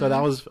 Mm-hmm. So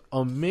that was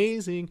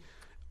amazing.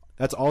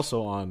 That's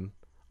also on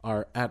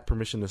our at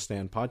Permission to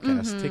Stand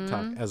podcast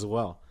TikTok as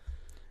well.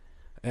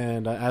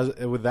 And as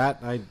with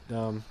that, I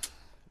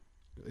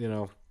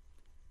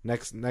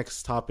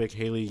next topic,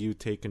 Haley, you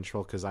take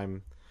control because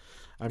I'm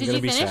Did gonna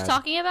you be finish sad.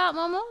 talking about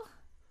Momo?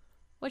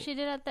 What she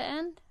did at the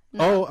end?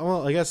 No. Oh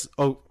well, I guess.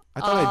 Oh, I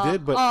thought I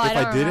did, but if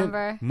I didn't,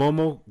 remember.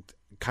 Momo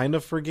kind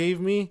of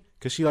forgave me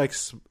because she like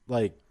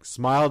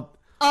smiled.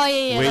 Oh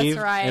yeah, waved,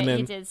 that's right. and then,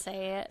 you did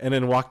say it. And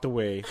then walked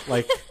away.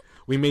 Like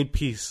we made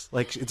peace.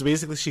 Like it's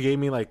basically she gave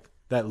me like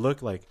that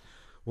look. Like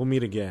we'll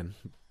meet again,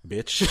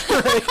 bitch. You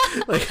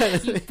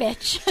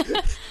bitch.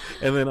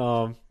 And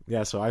then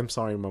yeah. So I'm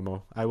sorry,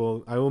 Momo. I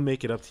will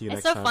make it up to you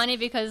next time. It's so funny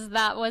because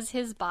that was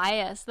his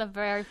bias the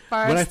very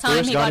When I first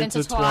time he got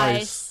into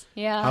Twice.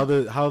 Yeah. How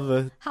the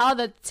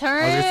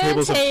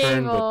turntables have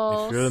turned.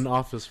 But if you're an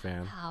Office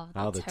fan,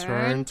 how the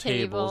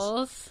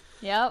turntables.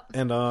 Yep.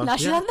 And now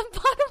she's at the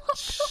bottom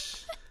of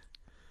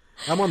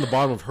I'm on the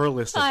bottom of her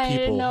list of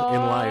people in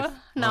life.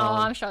 No,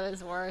 I'm sure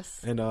there's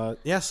worse. And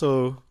yeah,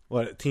 so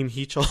what? Team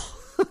Heechul.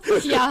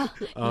 Yeah.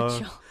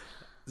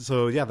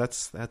 So yeah,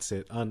 that's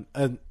it.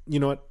 You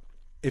know what?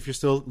 If you're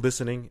still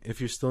listening, if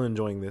you're still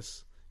enjoying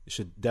this, you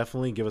should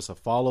definitely give us a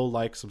follow,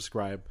 like,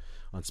 subscribe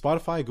on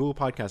Spotify, Google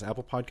Podcasts,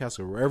 Apple Podcasts,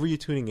 or wherever you're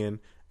tuning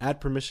in.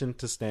 At Permission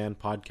to Stand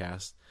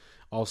podcast.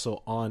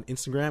 Also on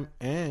Instagram,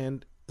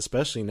 and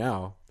especially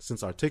now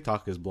since our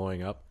TikTok is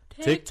blowing up,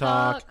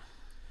 TikTok.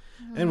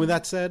 And with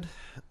that said,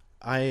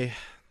 I'm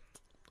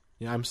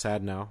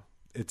sad now.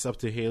 It's up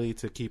to Haley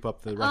to keep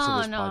up the rest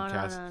of this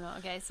podcast. No.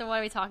 Okay, so what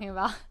are we talking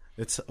about?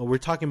 We're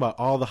talking about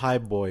all the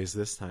Hybe boys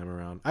this time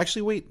around.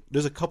 Actually, wait.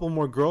 There's a couple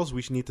more girls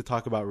we need to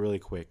talk about really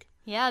quick.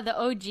 Yeah, the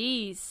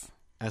OGs.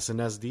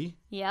 SNSD.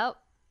 Yep.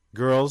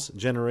 Girls'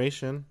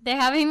 Generation. They're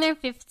having their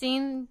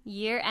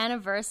 15-year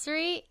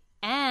anniversary,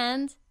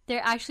 and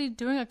they're actually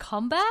doing a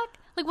comeback?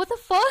 Like, what the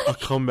fuck? A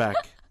comeback.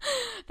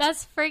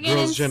 That's friggin'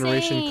 Girls' insane.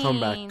 Generation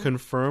comeback.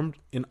 Confirmed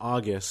in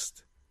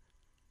August.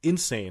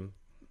 Insane.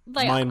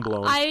 Like, mind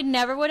blown. I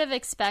never would have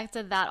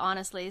expected that,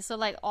 honestly. So,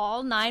 like,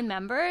 all 9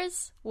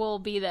 members will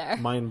be there.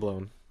 Mind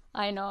blown.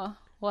 I know.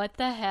 What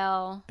the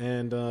hell?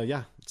 And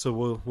yeah, so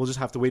we'll just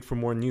have to wait for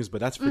more news.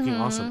 But that's freaking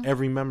awesome.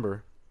 Every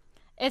member.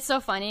 It's so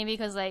funny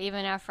because, like,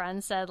 even our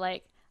friends said,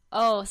 like,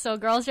 oh, so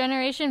Girls'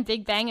 Generation,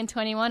 Big Bang, and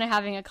 21 are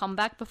having a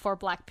comeback before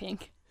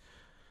Blackpink.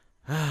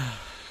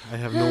 I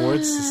have no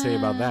words to say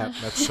about that.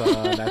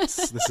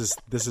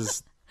 This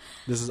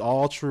is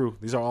all true.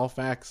 These are all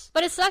facts.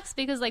 But it sucks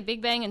because, like,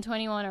 Big Bang and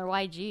 21 are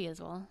YG as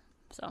well.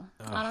 So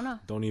I don't know.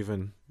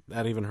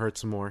 That even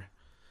hurts more.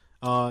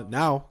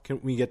 Now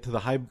can we get to the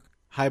Hybe,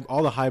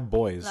 all the Hybe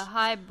boys? The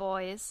Hybe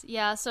boys,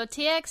 yeah. So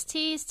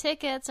TXT's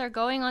tickets are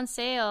going on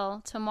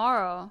sale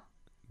tomorrow.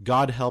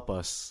 God help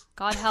us.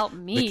 God help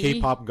me. The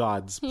K-pop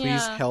gods,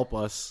 please help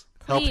us.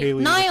 Help Please.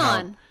 Haley.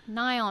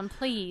 Nyeon,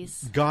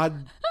 please.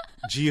 God,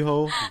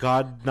 Jiho,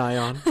 God,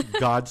 Nyeon,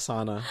 God,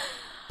 Sana,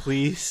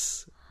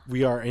 please.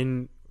 We are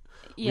in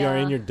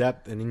your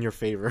depth and in your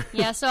favor.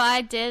 Yeah, so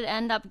I did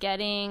end up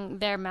getting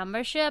their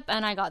membership,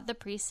 and I got the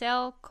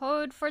pre-sale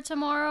code for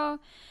tomorrow.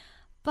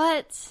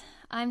 But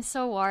I'm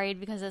so worried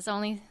because it's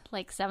only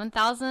like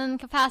 7,000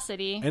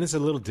 capacity. And it's a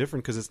little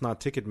different because it's not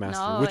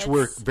Ticketmaster, No, which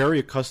we're very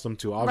accustomed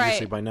to,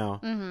 obviously, right. by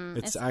now. Mm-hmm.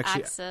 It's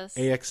actually Access.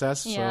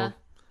 AXS, Yeah. so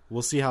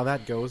we'll see how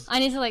that goes. I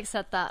need to like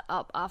set that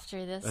up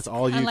after this. That's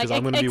all you, And, because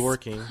I'm going to be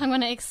working. I'm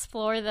going to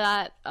explore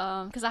that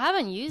because I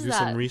haven't used Do that.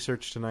 some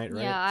research tonight,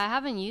 right? Yeah, I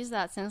haven't used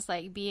that since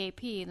like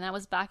BAP, and that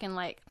was back in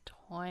like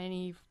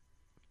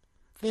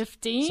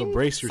 2015. So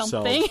brace yourself.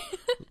 something.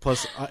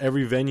 Plus,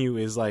 every venue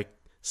is like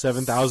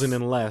 7,000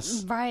 and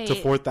less Right. to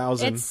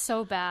 4,000. It's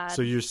so bad.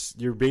 So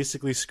you're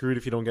basically screwed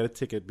if you don't get a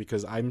ticket,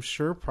 because I'm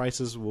sure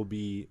prices will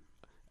be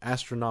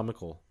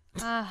astronomical.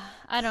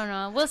 I don't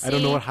know. We'll see. I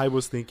don't know what Hybe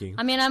was thinking.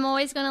 I mean, I'm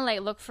always gonna like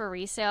look for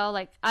resale.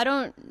 Like, I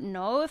don't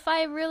know if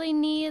I really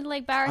need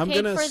like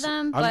barricade for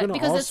them, but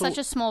because it's such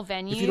a small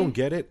venue. If you don't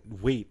get it,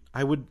 wait.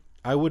 I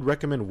would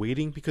recommend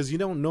waiting, because you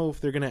don't know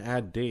if they're gonna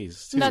add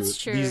days too. That's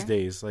true. These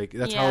days, like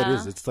that's how it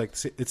is. It's like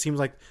it seems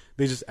like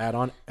they just add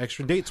on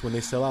extra dates when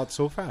they sell out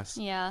so fast.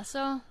 Yeah.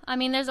 So I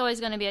mean, there's always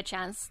gonna be a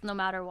chance, no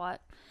matter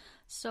what.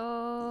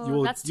 So You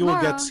will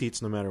tomorrow. get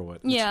seats no matter what.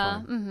 It's Yeah.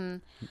 fine.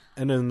 Mm-hmm.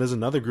 And then there's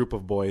another group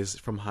of boys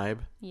from Hybe.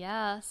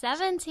 Yeah.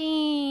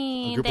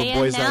 17. A group They of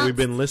boys that announced- we've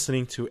been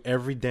listening to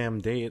every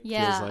damn day. It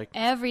feels like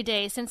every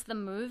day since the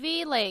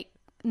movie, like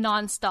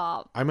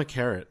nonstop. I'm a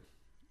carrot.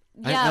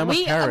 Yeah, I'm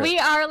a carrot. we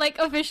are like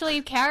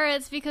officially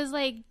carrots because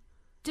like,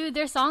 dude,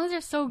 their songs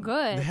are so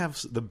good. They have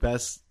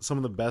some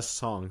of the best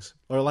songs,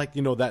 or like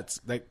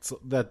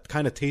that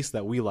kind of taste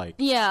that we like.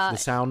 Yeah, the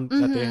sound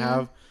that they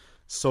have,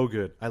 so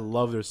good. I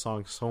love their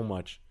songs so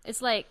much.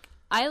 It's like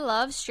I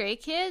love Stray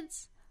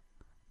Kids,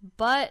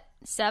 but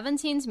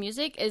 17's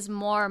music is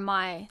more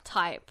my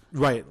type.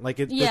 Right, like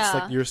it's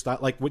like your style,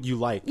 like what you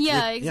like.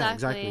 Yeah, Yeah,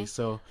 exactly.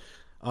 So,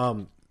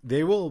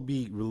 they will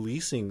be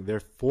releasing their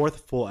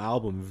 4th full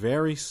album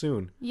very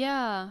soon.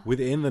 Yeah,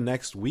 Within the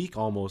next week,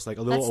 almost like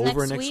a little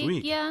over next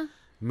week. Yeah,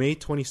 May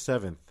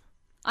 27th.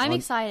 I'm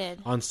excited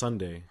on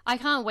Sunday. I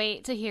can't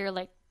wait to hear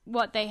like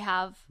what they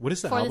have what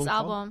is the for album this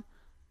called? album.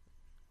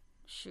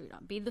 Shoot,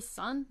 Be the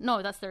Sun?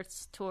 No, that's their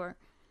tour.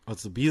 Oh,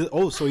 it's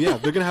so yeah,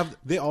 they're gonna have.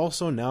 They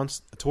also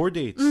announced tour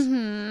dates.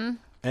 Mm-hmm.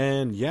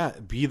 And yeah,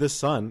 Be the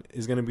Sun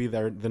is gonna be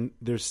there. Then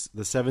there's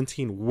the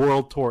 17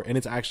 World Tour, and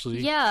it's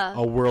actually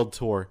a world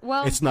tour.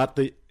 Well, it's not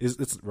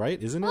it's right,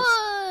 isn't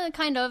it?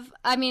 Kind of.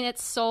 I mean,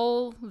 it's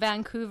Seoul,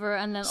 Vancouver,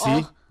 and then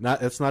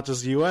it's not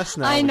just U.S.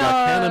 now. I know. We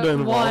got Canada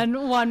involved.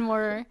 One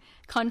more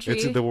country.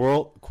 It's the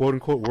world, quote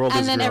unquote, world.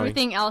 And is then growing.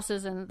 everything else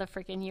is in the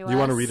freaking U.S. You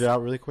want to read it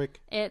out really quick?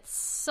 It's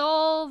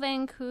Seoul,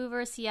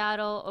 Vancouver,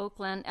 Seattle,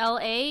 Oakland.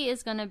 L.A.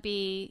 is gonna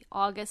be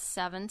August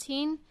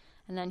 17,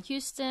 and then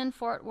Houston,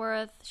 Fort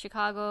Worth,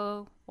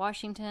 Chicago,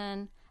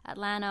 Washington,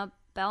 Atlanta,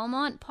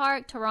 Belmont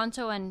Park,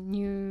 Toronto, and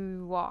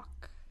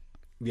Newark.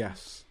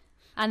 Yes.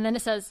 And then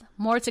it says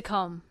more to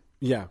come.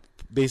 Yeah,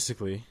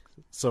 basically.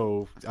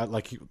 So,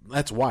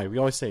 that's why we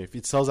always say if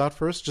it sells out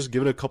first, just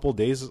give it a couple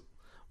days.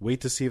 Wait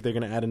to see if they're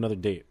going to add another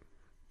date.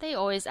 They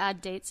always add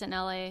dates in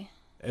LA.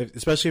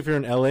 Especially if you're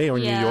in LA or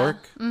New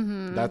York.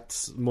 Mm-hmm.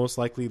 That's most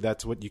likely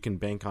that's what you can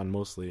bank on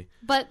mostly.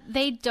 But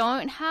they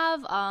don't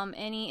have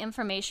any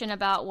information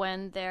about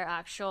when their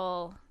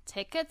actual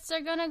tickets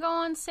are going to go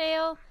on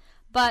sale.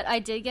 But I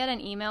did get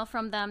an email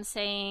from them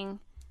saying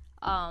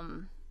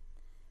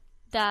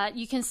that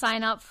you can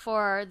sign up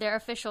for their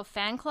official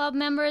fan club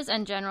members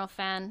and general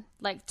fan,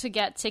 to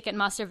get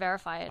Ticketmaster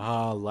verified.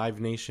 Live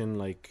Nation,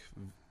 like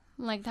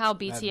how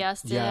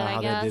BTS did,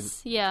 I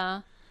guess.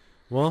 Yeah.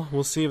 Well,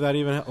 we'll see if that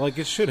even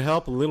it should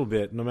help a little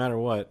bit, no matter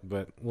what.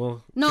 But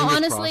we'll. No,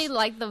 honestly,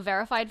 the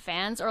verified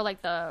fans or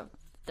the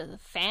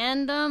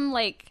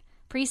fandom,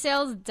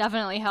 pre-sales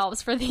definitely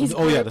helps for these.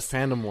 Oh yeah, the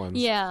fandom ones.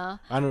 Yeah.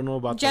 I don't know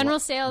about general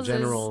sales.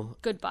 Is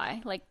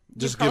goodbye.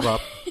 Just give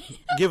up.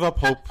 Give up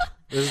hope.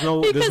 There's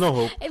no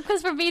hope.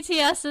 Because for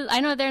BTS, I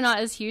know they're not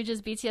as huge as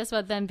BTS,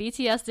 but then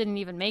BTS didn't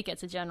even make it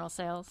to general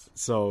sales.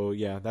 So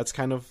yeah, that's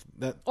kind of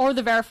that. Or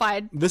the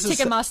verified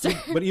Ticketmaster.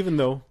 But even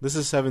though this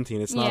is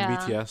 17, it's not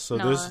BTS, so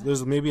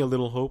there's maybe a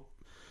little hope.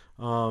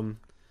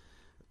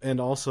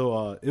 And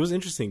also it was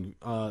interesting.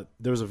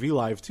 There was a V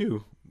Live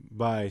too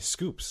by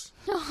Scoops.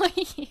 Oh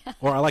yeah.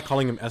 Or I like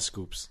calling him S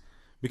Scoops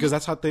because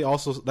that's what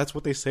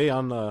they say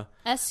on the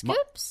S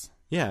Scoops.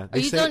 Yeah.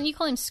 You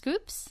call him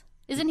Scoops?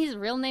 Isn't his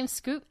real name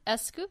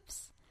S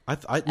Scoops?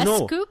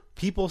 No. Scoop?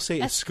 People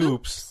say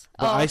Scoops,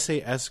 but I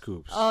say S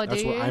Scoops. Oh,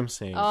 that's what I'm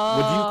saying. Oh.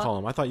 What do you call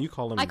him? I thought you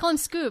called him. I call him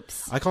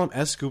Scoops. I call him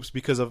S Scoops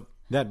because of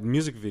that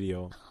music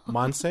video,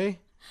 Monse.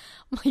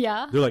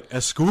 Yeah. They're like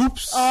S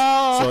Scoops.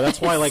 Oh. So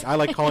that's why I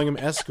like calling him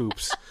S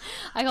Scoops.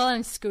 I call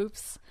him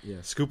Scoops. Yeah,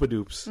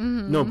 Scoopadoops.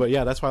 Mm-hmm. No, but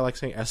yeah, that's why I like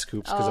saying S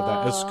Scoops because of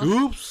that. S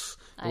Scoops.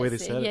 The way they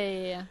said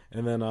it. Yeah.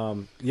 And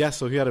then,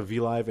 so he had a V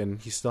Live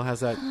and he still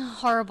has that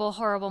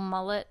horrible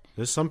mullet.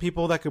 There's some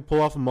people that could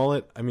pull off a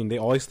mullet. I mean, they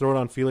always throw it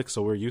on Felix,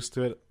 so we're used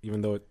to it,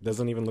 even though it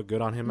doesn't even look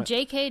good on him.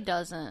 JK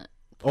doesn't.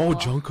 Oh,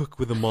 Jungkook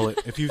with a mullet.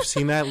 If you've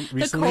seen that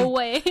recently. The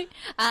Koei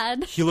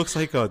ad. He looks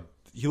like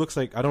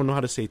I don't know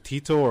how to say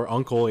Tito or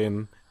uncle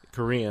in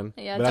Korean.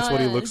 Yeah, but that's what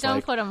he looks like.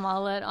 Don't put a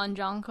mullet on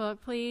Jungkook,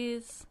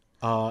 please.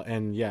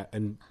 And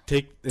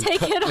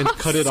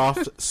cut it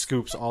off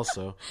Scoops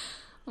also.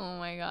 Oh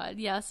my god.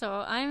 Yeah, so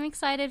I'm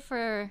excited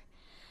for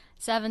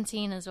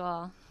 17 as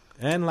well.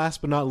 And last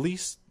but not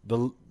least,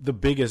 the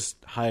biggest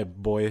hype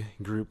boy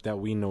group that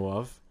we know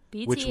of,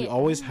 BTS. Which we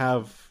always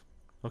have.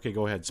 Okay,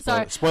 go ahead.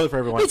 Spoil it for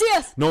everyone.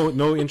 BTS.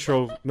 No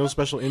intro, no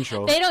special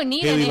intro. They don't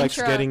need Haley an likes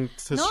intro. getting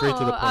straight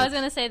to the point. I was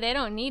gonna say they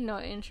don't need no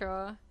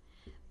intro,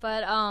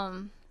 but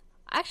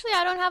actually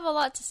I don't have a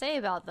lot to say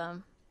about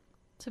them,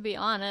 to be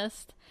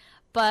honest.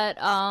 But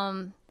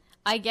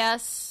I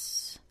guess.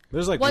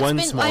 There's one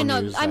small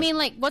news. I mean,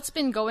 what's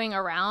been going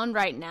around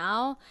right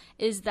now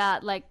is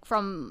that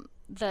from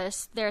their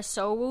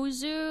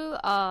Sowozu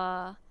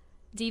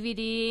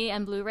DVD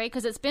and Blu-ray,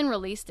 because it's been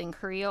released in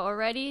Korea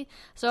already.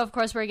 So of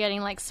course we're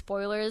getting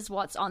spoilers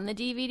what's on the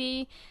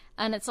DVD,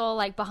 and it's all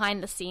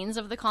behind the scenes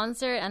of the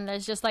concert, and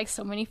there's just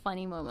so many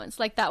funny moments,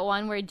 like that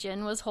one where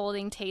Jin was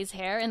holding Tae's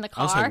hair in the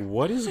car. I was like,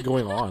 what is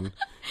going on?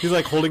 He's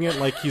holding it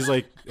he's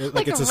like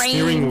it's a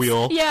steering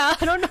wheel. Yeah,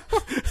 I don't know.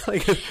 Tae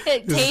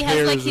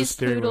has his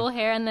poodle wheel.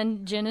 hair, and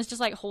then Jin is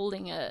just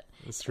holding it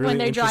really when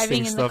they're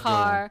driving in the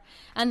car.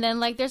 And then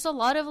there's a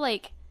lot of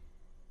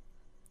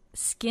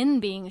skin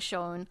being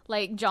shown.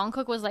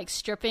 Jungkook was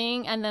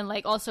stripping, and then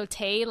also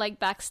Tae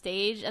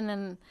backstage, and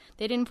then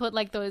they didn't put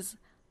those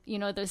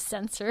those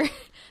censored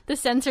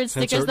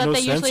stickers that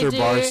they usually do.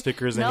 Bar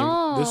stickers this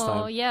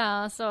time.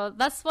 Yeah, so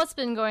that's what's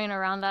been going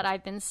around that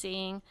I've been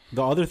seeing.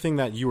 The other thing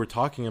that you were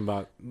talking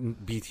about,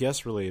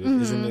 BTS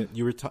related, isn't it?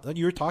 You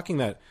were talking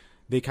that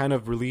they kind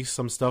of released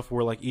some stuff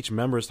where each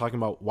member is talking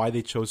about why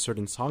they chose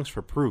certain songs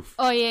for proof.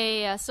 Oh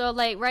yeah. So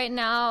right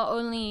now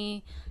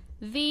only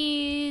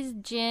V's,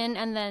 Jin,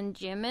 and then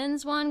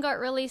Jimin's one got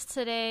released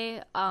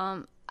today.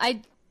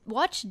 I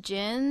watched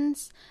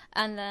Jin's,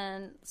 and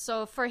then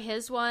so for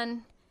his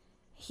one,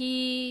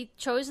 he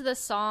chose the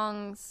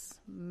songs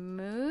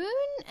Moon,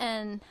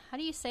 and how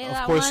do you say that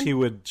one? Of course he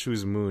would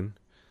choose Moon.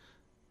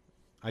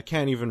 I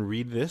can't even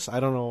read this. I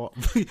don't know.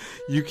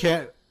 You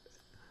can't.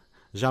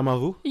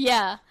 J'amavu?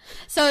 Yeah.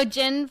 So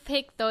Jin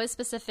picked those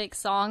specific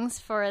songs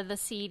for the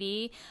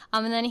CD,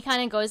 and then he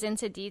kind of goes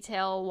into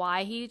detail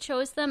why he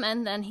chose them,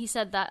 and then he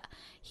said that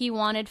he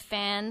wanted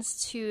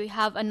fans to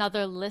have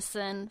another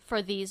listen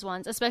for these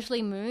ones,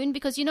 especially Moon,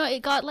 because, you know,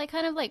 it got, like,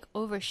 kind of, like,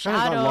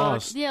 overshadowed. Got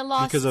lost. Yeah,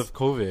 lost. Because of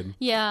COVID.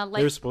 Yeah, like...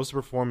 They were supposed to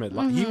perform it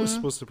live. He was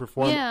supposed to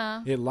perform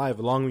it live,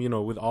 along, you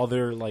know, with all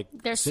their, like...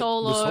 Their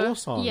solo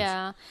songs.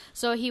 Yeah.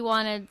 So he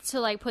wanted to,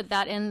 like, put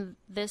that in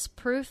this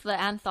Proof,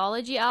 the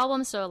anthology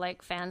album, so,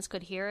 like, fans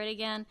could hear it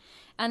again.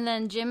 And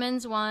then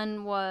Jimin's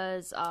one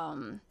was...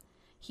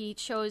 he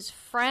chose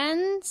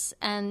Friends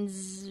and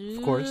Zoo.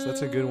 Of course,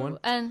 that's a good one.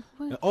 And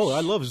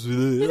I love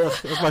Zoo.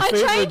 That's my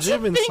favorite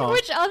Jimin song.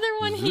 Which other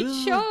one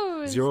he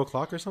chose? 0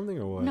 o'clock or something,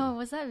 or what? No,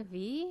 was that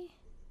V?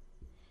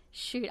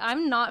 Shoot,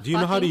 I'm not. Do you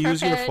know how to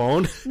use your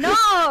phone?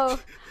 No.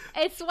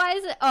 It's why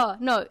is it? Oh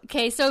no.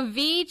 Okay, so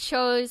V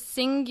chose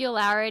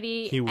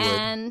Singularity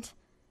and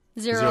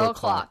 0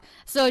 o'clock.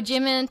 So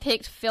Jimin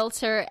picked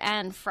Filter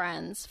and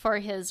Friends for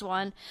his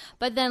one,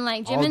 but then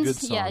like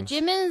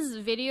Jimin's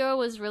video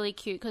was really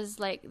cute because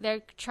like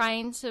they're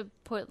trying to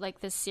put like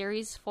this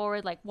series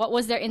forward, like what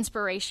was their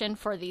inspiration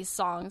for these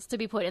songs to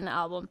be put in the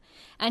album,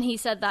 and he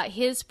said that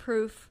his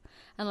Proof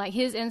and like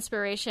his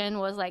inspiration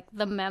was like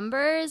the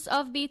members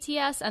of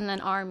BTS and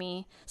then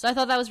ARMY. So I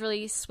thought that was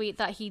really sweet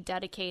that he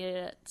dedicated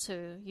it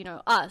to, you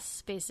know,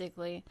 us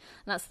basically,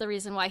 and that's the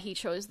reason why he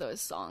chose those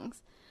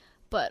songs.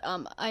 But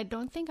I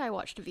don't think I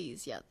watched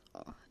V's yet.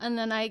 And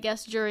then I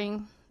guess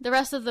during the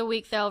rest of the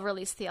week, they'll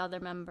release the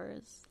other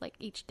members, like,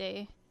 each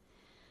day.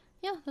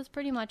 Yeah, that's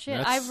pretty much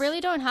it. I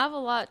really don't have a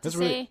lot to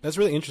say. That's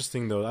really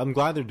interesting, though. I'm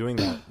glad they're doing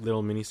that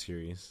little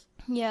mini-series.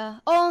 Yeah.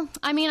 Oh,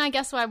 I mean, I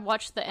guess I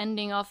watched the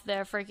ending of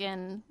their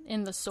freaking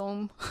In the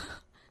Somme.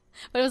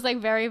 But it was, like,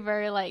 very,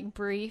 very, like,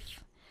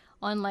 brief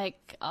on,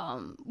 like,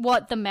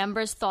 what the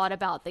members thought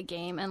about the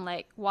game and,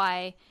 like,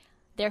 why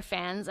their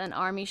fans and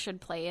ARMY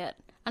should play it.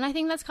 And I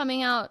think that's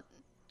coming out,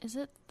 is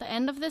it the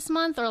end of this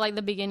month or like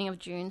the beginning of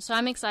June? So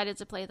I'm excited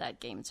to play that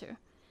game too.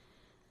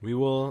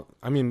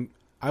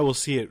 I will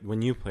see it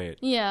when you play it.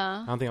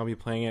 Yeah. I don't think I'll be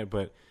playing it,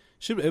 but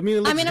it looks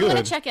good. I'm going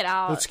to check it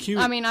out. It's cute.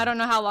 I mean, I don't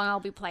know how long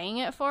I'll be playing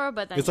it for,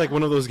 but then it's like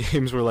one of those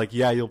games where like,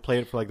 you'll play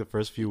it for like the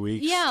first few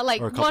weeks. Yeah,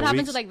 like what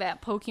happened to like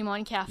that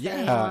Pokemon Cafe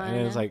one.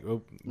 And it's like,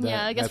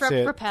 I guess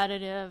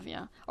repetitive,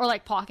 yeah. Or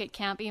like Pocket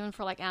Camp, even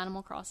for like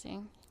Animal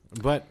Crossing.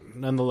 But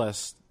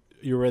nonetheless,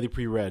 you're already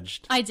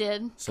pre-regged. I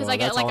did, because I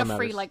get like a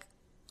free like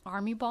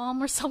army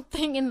bomb or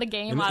something in the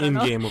game. I don't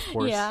know. In game, of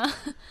course. Yeah.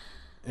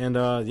 And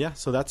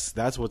so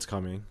that's what's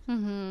coming.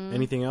 Mm-hmm.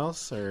 Anything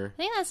else, or? I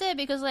think that's it,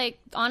 because like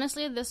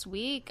honestly, this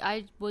week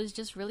I was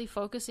just really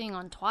focusing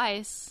on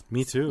Twice.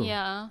 Me too.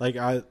 Yeah.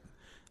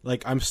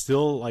 I'm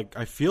still like,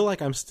 I feel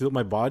like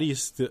my body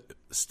is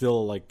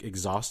still like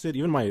exhausted,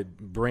 even my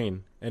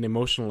brain and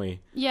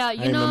emotionally. Yeah,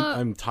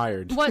 I'm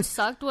tired. What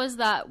sucked was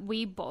that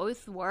we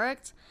both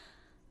worked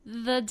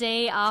the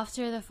day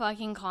after the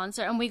fucking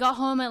concert, and we got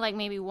home at like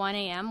maybe 1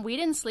 a.m. We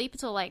didn't sleep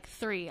until like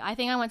 3. I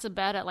think I went to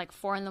bed at like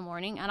 4 in the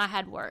morning, and I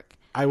had work.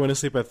 I went to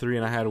sleep at 3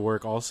 and I had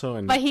work also.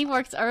 But he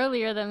worked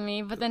earlier than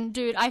me. But then,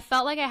 dude, I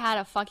felt like I had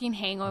a fucking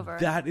hangover.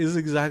 That is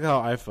exactly how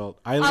I felt.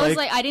 I was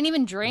like, I didn't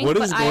even drink,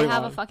 but I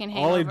have a fucking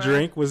hangover. All I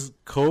drank was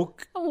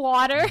Coke,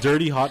 water,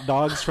 dirty hot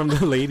dogs from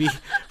the lady,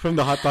 from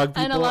the hot dog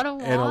people, and a lot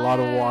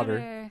of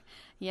water.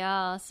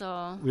 Yeah,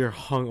 so we were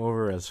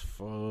hungover as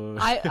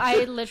fuck.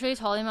 I literally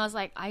told him, I was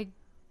like, I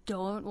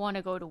don't want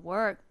to go to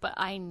work, but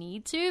I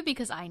need to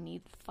because I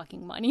need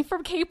fucking money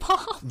from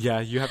K-pop.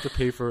 Yeah, you have to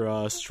pay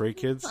for Stray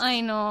Kids.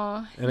 I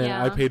know. And then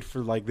I paid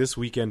for like this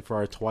weekend for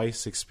our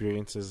Twice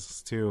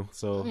experiences too.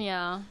 So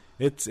yeah,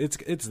 it's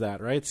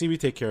that, right? See, we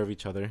take care of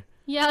each other.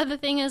 Yeah, the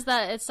thing is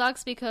that it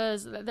sucks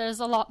because there's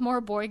a lot more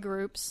boy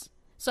groups.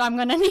 So I'm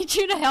gonna need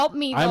you to help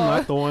me, though. I'm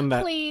not the one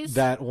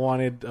that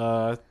wanted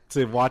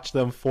to watch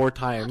them 4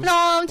 times. No,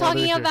 I'm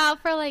talking about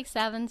for like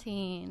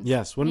 17.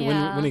 Yes, when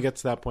it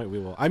gets to that point, we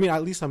will. I mean,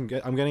 at least I'm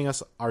getting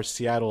us our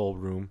Seattle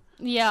room.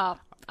 Yeah,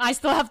 I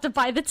still have to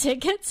buy the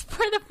tickets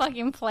for the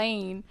fucking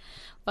plane,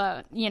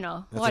 but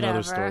that's whatever.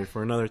 Another story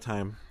for another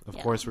time. Of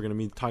course, we're gonna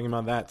be talking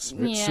about that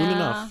soon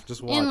enough.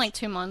 Just watch in like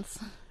 2 months.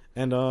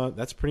 And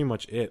that's pretty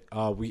much it.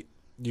 We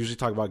usually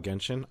talk about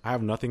Genshin. I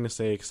have nothing to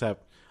say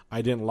except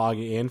I didn't log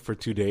in for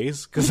 2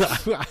 days because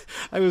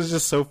I was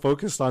just so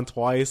focused on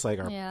Twice, like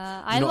all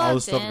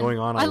the stuff going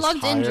on. I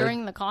logged tired. in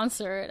during the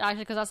concert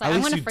actually because I was like,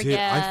 I'm gonna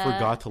forget. I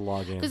forgot to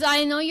log in because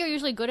I know you're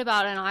usually good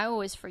about it, and I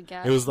always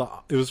forget. It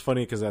was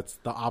funny because that's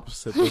the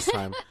opposite this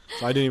time.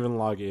 So I didn't even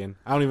log in.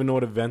 I don't even know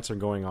what events are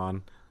going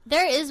on.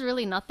 There is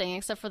really nothing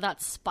except for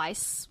that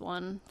spice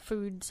one,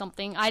 food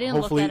something. I didn't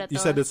Hopefully, look at it, though. You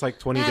said it's like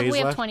 20 days left? We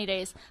have 20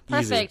 days.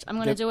 Perfect. Easy. I'm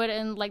going to do it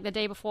in like the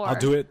day before. I'll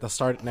do it. I'll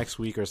start next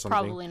week or something.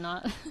 Probably and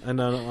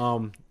then,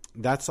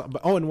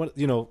 and what,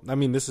 I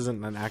mean, this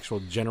isn't an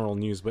actual general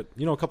news, but,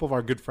 a couple of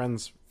our good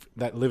friends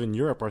that live in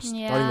Europe are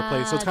starting to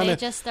play. So it's kind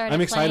of, I'm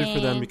excited for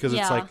them because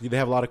it's like they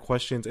have a lot of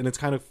questions and it's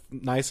kind of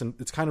nice and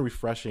it's kind of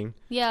refreshing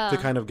to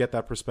kind of get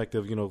that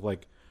perspective,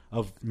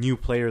 of new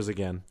players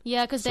again.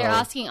 Yeah, because they're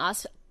asking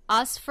us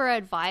us for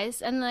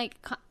advice, and like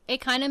it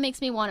kind of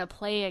makes me want to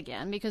play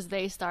again because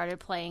they started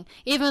playing,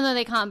 even though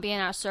they can't be in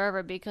our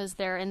server because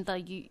they're in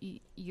the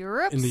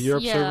Europe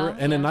server.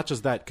 And then not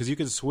just that, because you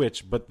can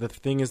switch, but the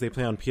thing is they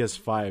play on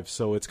PS5,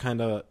 so it's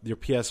kind of your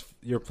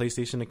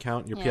PlayStation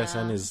account, your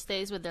PSN is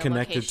stays with their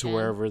connected location. to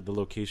wherever the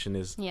location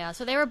is. Yeah,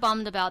 so they were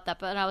bummed about that,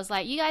 but I was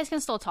like, you guys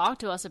can still talk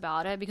to us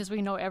about it because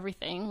we know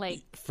everything,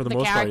 like for the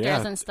most characters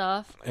part, yeah. and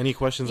stuff. Any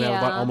questions they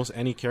have about almost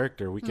any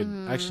character, we could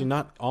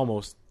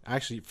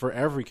actually for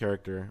every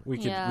character we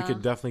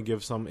could definitely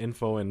give some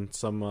info and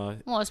some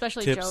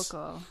especially tips.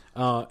 Joko.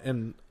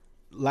 And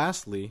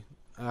lastly,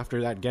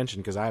 after that Genshin,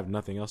 because I have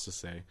nothing else to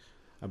say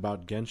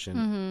about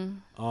Genshin,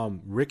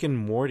 Rick and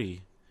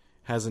Morty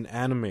has an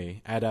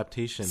anime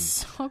adaptation.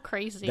 So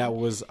crazy. That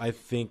was, I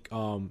think,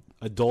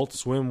 Adult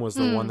Swim was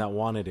the one that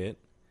wanted it.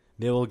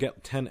 They will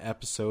get 10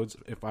 episodes,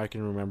 if I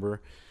can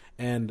remember.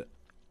 And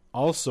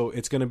also,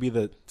 it's going to be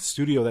the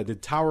studio that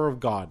did Tower of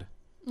God.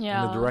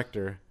 Yeah. And the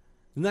director.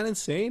 Isn't that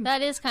insane?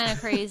 That is kind of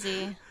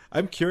crazy.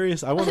 I'm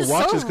curious. I want to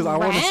watch this because I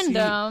want to see.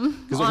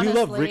 Because we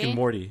love Rick and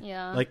Morty.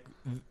 Yeah. Like,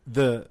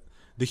 the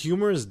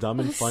humor is dumb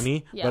and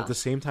funny, but at the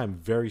same time,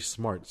 very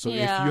smart. So if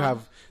you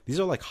have... These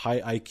are like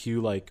high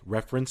IQ like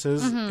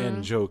references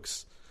and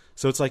jokes.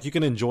 So it's like you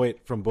can enjoy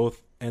it from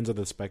both ends of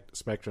the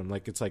spectrum.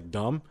 Like it's like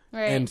dumb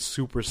and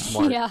super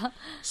smart. Yeah.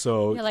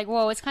 So you're like,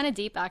 whoa, it's kind of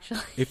deep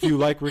actually. If you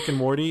like Rick and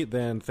Morty,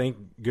 then thank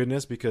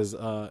goodness because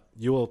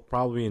you will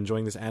probably be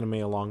enjoying this anime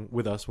along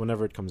with us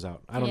whenever it comes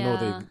out. I don't know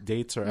the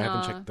dates or I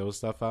haven't checked those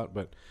stuff out,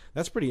 but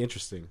that's pretty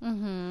interesting.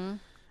 Mm-hmm.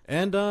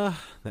 And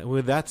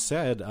with that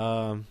said,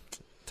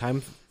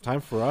 time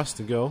for us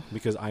to go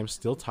because I'm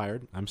still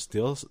tired. I'm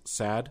still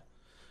sad.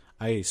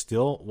 I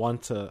still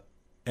want to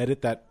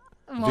edit that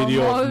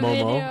video of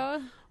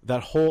Momo.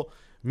 That whole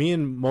me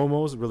and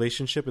Momo's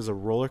relationship is a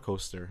roller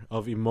coaster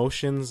of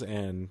emotions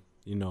and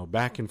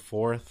back and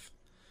forth.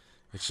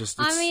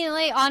 I mean,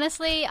 like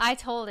honestly, I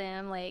told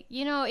him like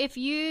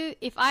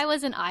if I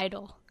was an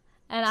idol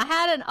and I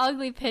had an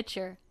ugly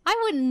picture, I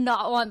would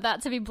not want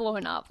that to be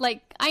blown up.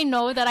 Like, I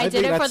know that I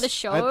did it for the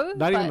show.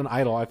 Not even an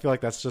idol. I feel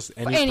like that's just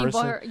any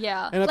person.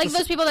 Yeah. Like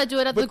those people that do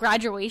it at the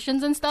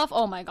graduations and stuff.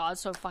 Oh my God,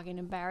 so fucking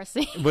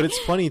embarrassing. But it's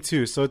funny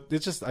too. So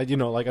it's just,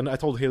 like I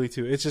told Haley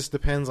too, it just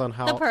depends on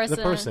how the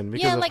person.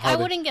 Because yeah, like I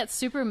wouldn't get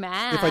super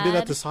mad. If I did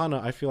that to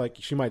Sana, I feel like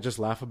she might just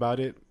laugh about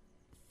it.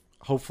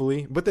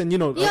 Hopefully, but then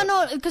no,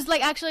 because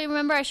like actually,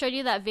 remember I showed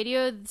you that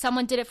video?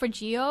 Someone did it for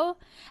Gio,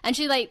 and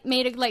she like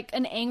made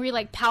an angry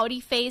like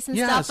pouty face and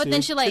stuff. But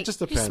then she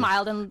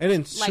smiled and then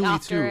like, Sui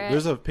too.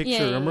 There's a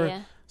picture. Remember,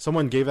 yeah.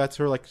 Someone gave that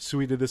to her. Like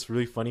Sui did this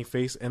really funny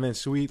face, and then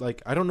Sui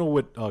I don't know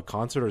what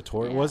concert or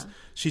tour it was.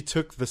 She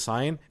took the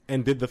sign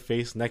and did the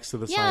face next to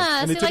the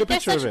sign, and they took a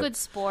picture of it. They're such good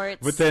sports.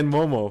 But then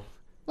Momo.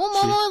 Well,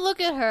 Momo,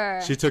 look at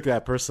her. She took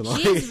that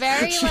personally. She's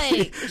very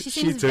she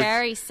seems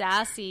very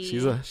sassy.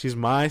 She's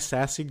my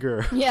sassy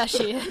girl. Yeah,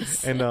 she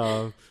is. And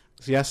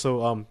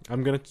so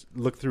I'm gonna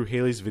look through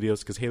Haley's videos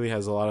because Haley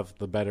has a lot of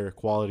the better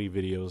quality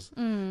videos,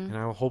 and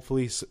I'll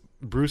hopefully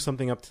brew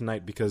something up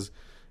tonight because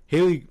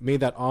Haley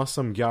made that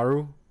awesome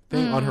Gyaru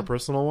thing on her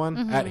personal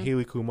one at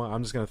Haley Kuma.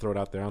 I'm just gonna throw it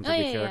out there. I don't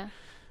take care. Yeah.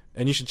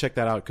 And you should check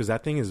that out because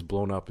that thing is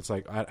blown up. It's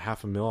like at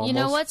 $500,000 almost. You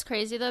know what's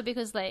crazy though?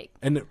 Because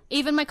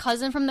even my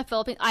cousin from the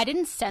Philippines, I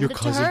didn't send it to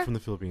her. Your cousin from the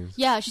Philippines?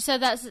 Yeah, she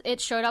said that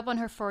it showed up on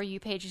her For You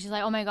page. She's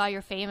like, "Oh my God,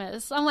 you're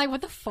famous." I'm like, "What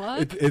the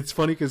fuck?" It's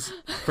funny because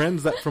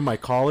friends that from my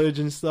college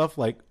and stuff,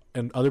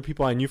 and other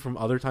people I knew from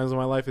other times in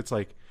my life, it's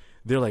like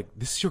they're like,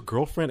 "This is your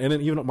girlfriend," and then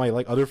even my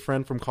other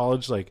friend from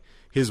college,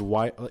 his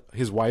wife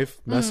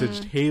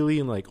messaged Haley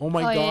and "Oh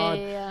my God."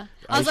 Yeah.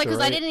 I was like,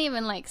 because I didn't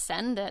even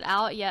send it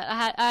out yet.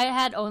 I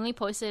had only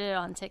posted it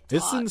on TikTok.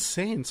 It's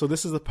insane. So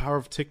this is the power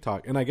of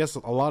TikTok, and I guess a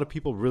lot of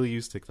people really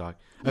use TikTok.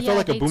 I felt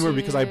like a boomer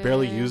because I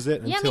barely used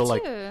it until me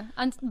too.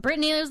 And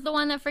Brittany was the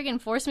one that freaking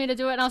forced me to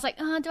do it, and I was like,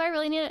 "Oh, do I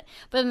really need it?"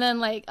 But then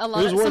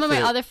some of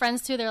my other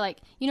friends too, they're like,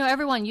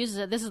 everyone uses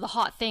it. This is the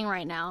hot thing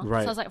right now.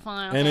 Right. So I was like,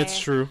 fine. Okay. And it's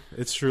true.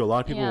 It's true. A lot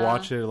of people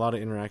watch it. A lot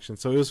of interaction.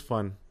 So it was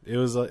fun. It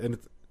was and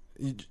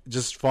you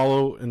just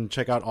follow and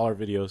check out all our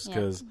videos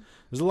because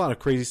there's a lot of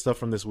crazy stuff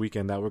from this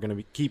weekend that we're going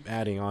to keep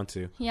adding on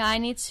to. Yeah, I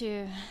need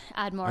to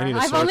add more.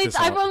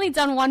 I've only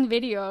done one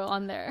video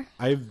on there.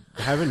 I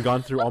haven't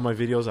gone through all my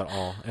videos at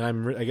all,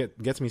 and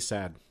it gets me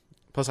sad.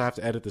 Plus, I have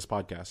to edit this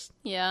podcast.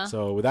 Yeah.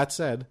 So with that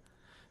said,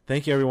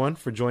 thank you everyone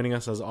for joining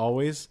us as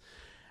always.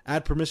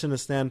 Add Permission to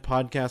Stand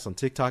podcast on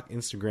TikTok,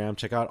 Instagram.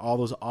 Check out all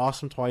those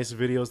awesome Twice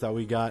videos that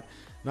we got.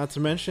 Not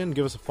to mention,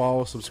 give us a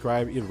follow,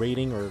 subscribe, a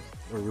rating or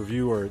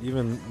review, or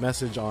even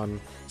message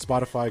on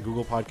Spotify,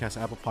 Google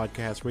Podcasts, Apple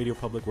Podcasts, Radio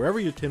Public, wherever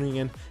you're tuning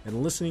in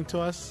and listening to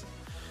us.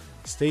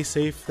 Stay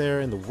safe there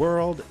in the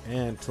world,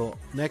 and until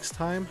next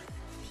time,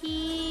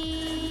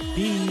 peace.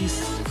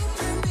 Peace.